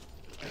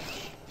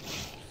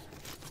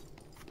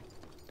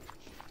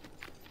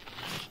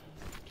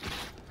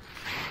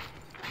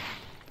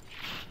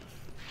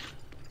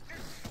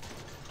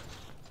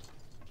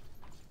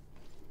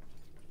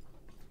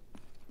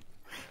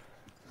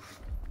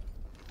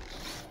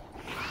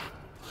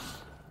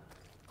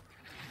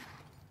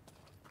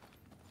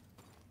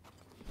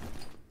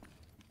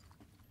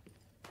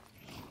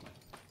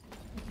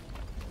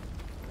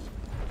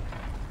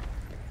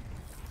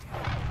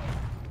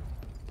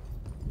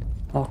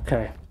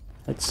 Okay,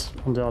 it's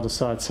on the other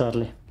side,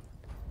 sadly.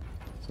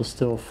 So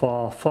still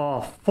far,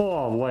 far,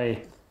 far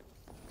away.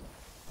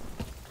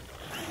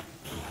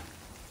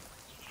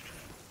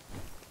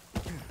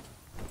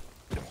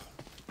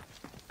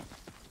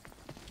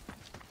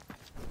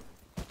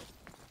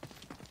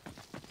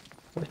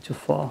 Way too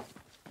far.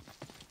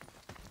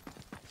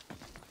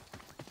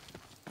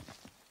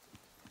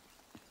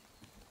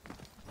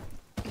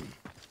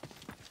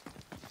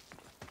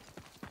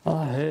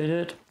 I hate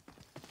it.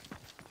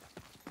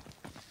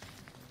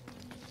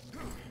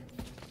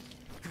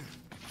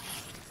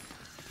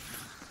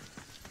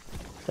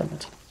 Damn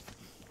it.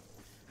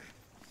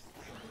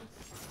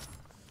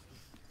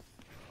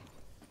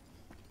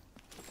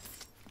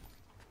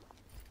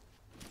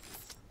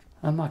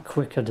 Am I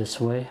quicker this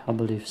way? I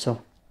believe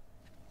so.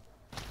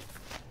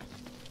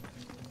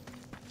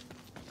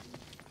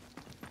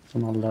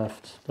 On our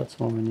left, that's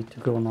where we need to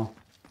go now.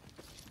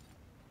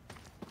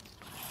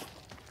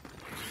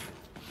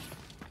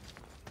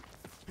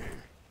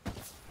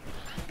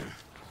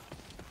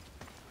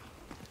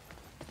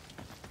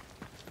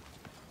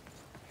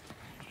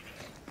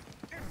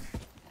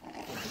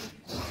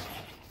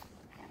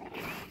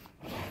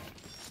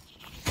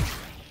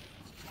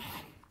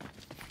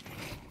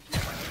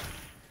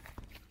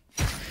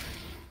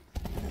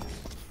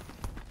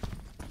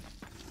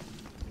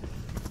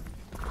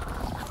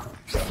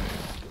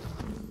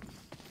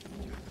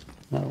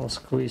 Now we'll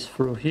squeeze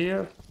through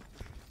here.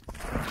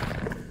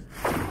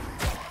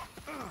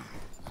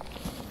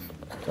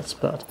 That's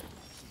bad.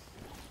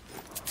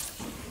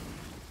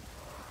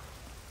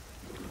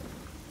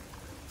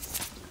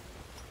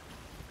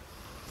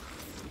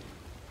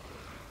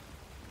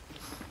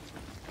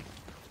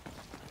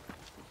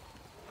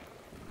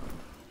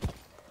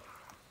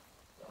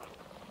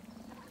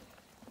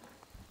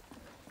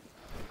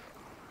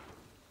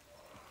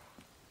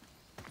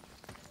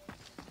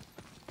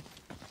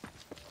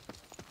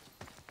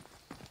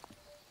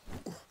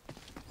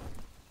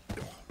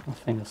 I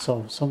think I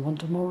saw someone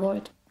to my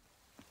right.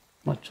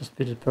 Might just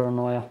be the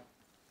paranoia.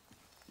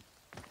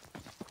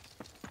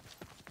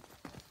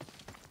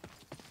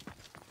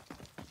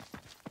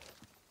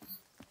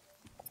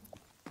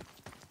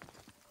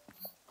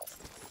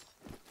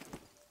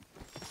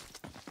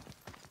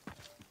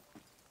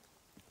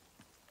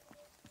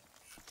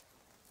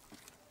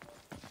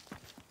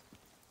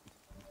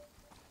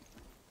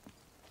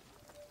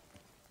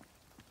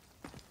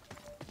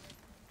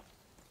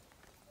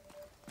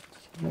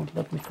 Won't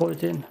let me call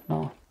it in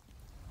now.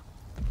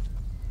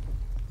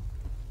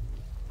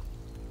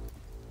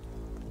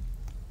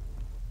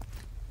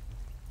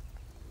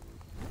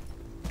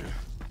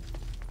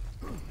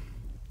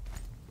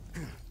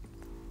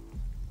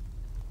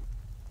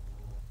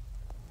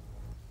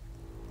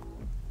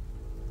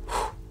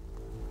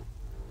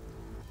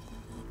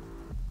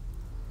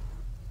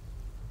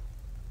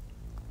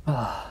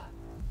 Ah.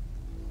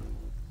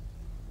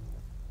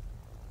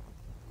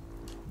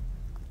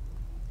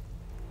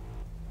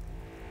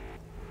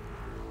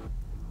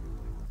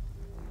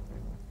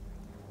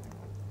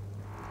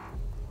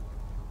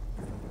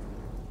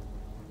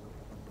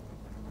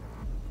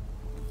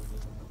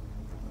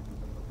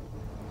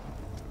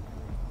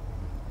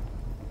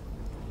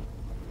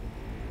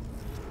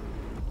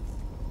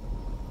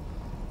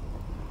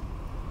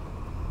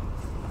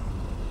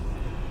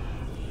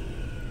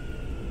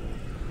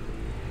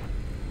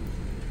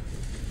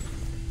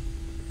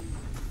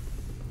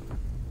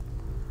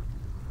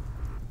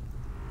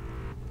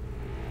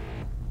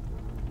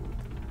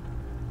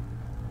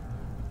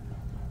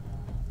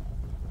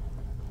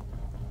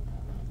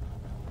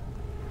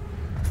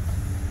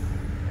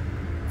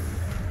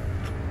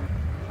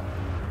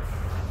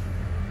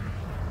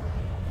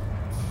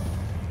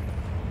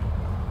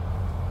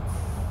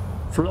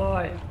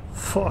 Fly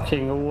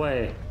fucking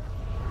away.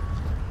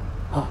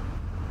 Oh.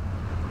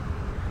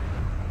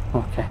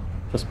 Okay,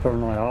 just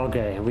paranoia.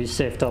 Okay, we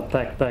saved our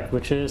backpack,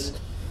 which is...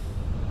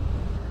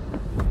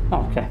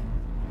 Okay.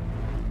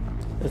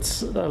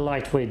 It's a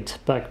lightweight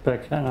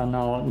backpack, and I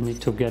now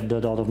need to get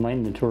that out of my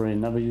inventory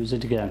and never use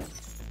it again.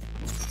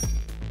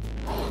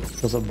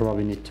 Because I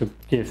probably need to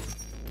give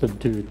the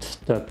dude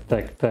that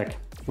backpack,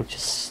 which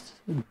is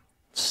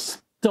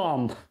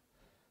dumb.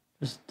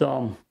 Just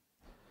dumb.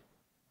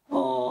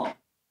 Oh,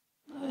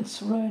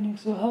 it's raining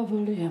so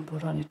heavily,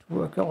 but I need to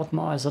work out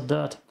my eyes at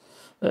that.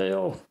 Hey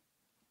yo,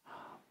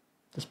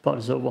 this part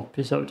is over.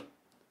 Peace out.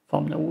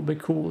 Thumbnail will be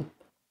cool.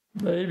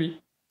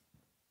 Maybe.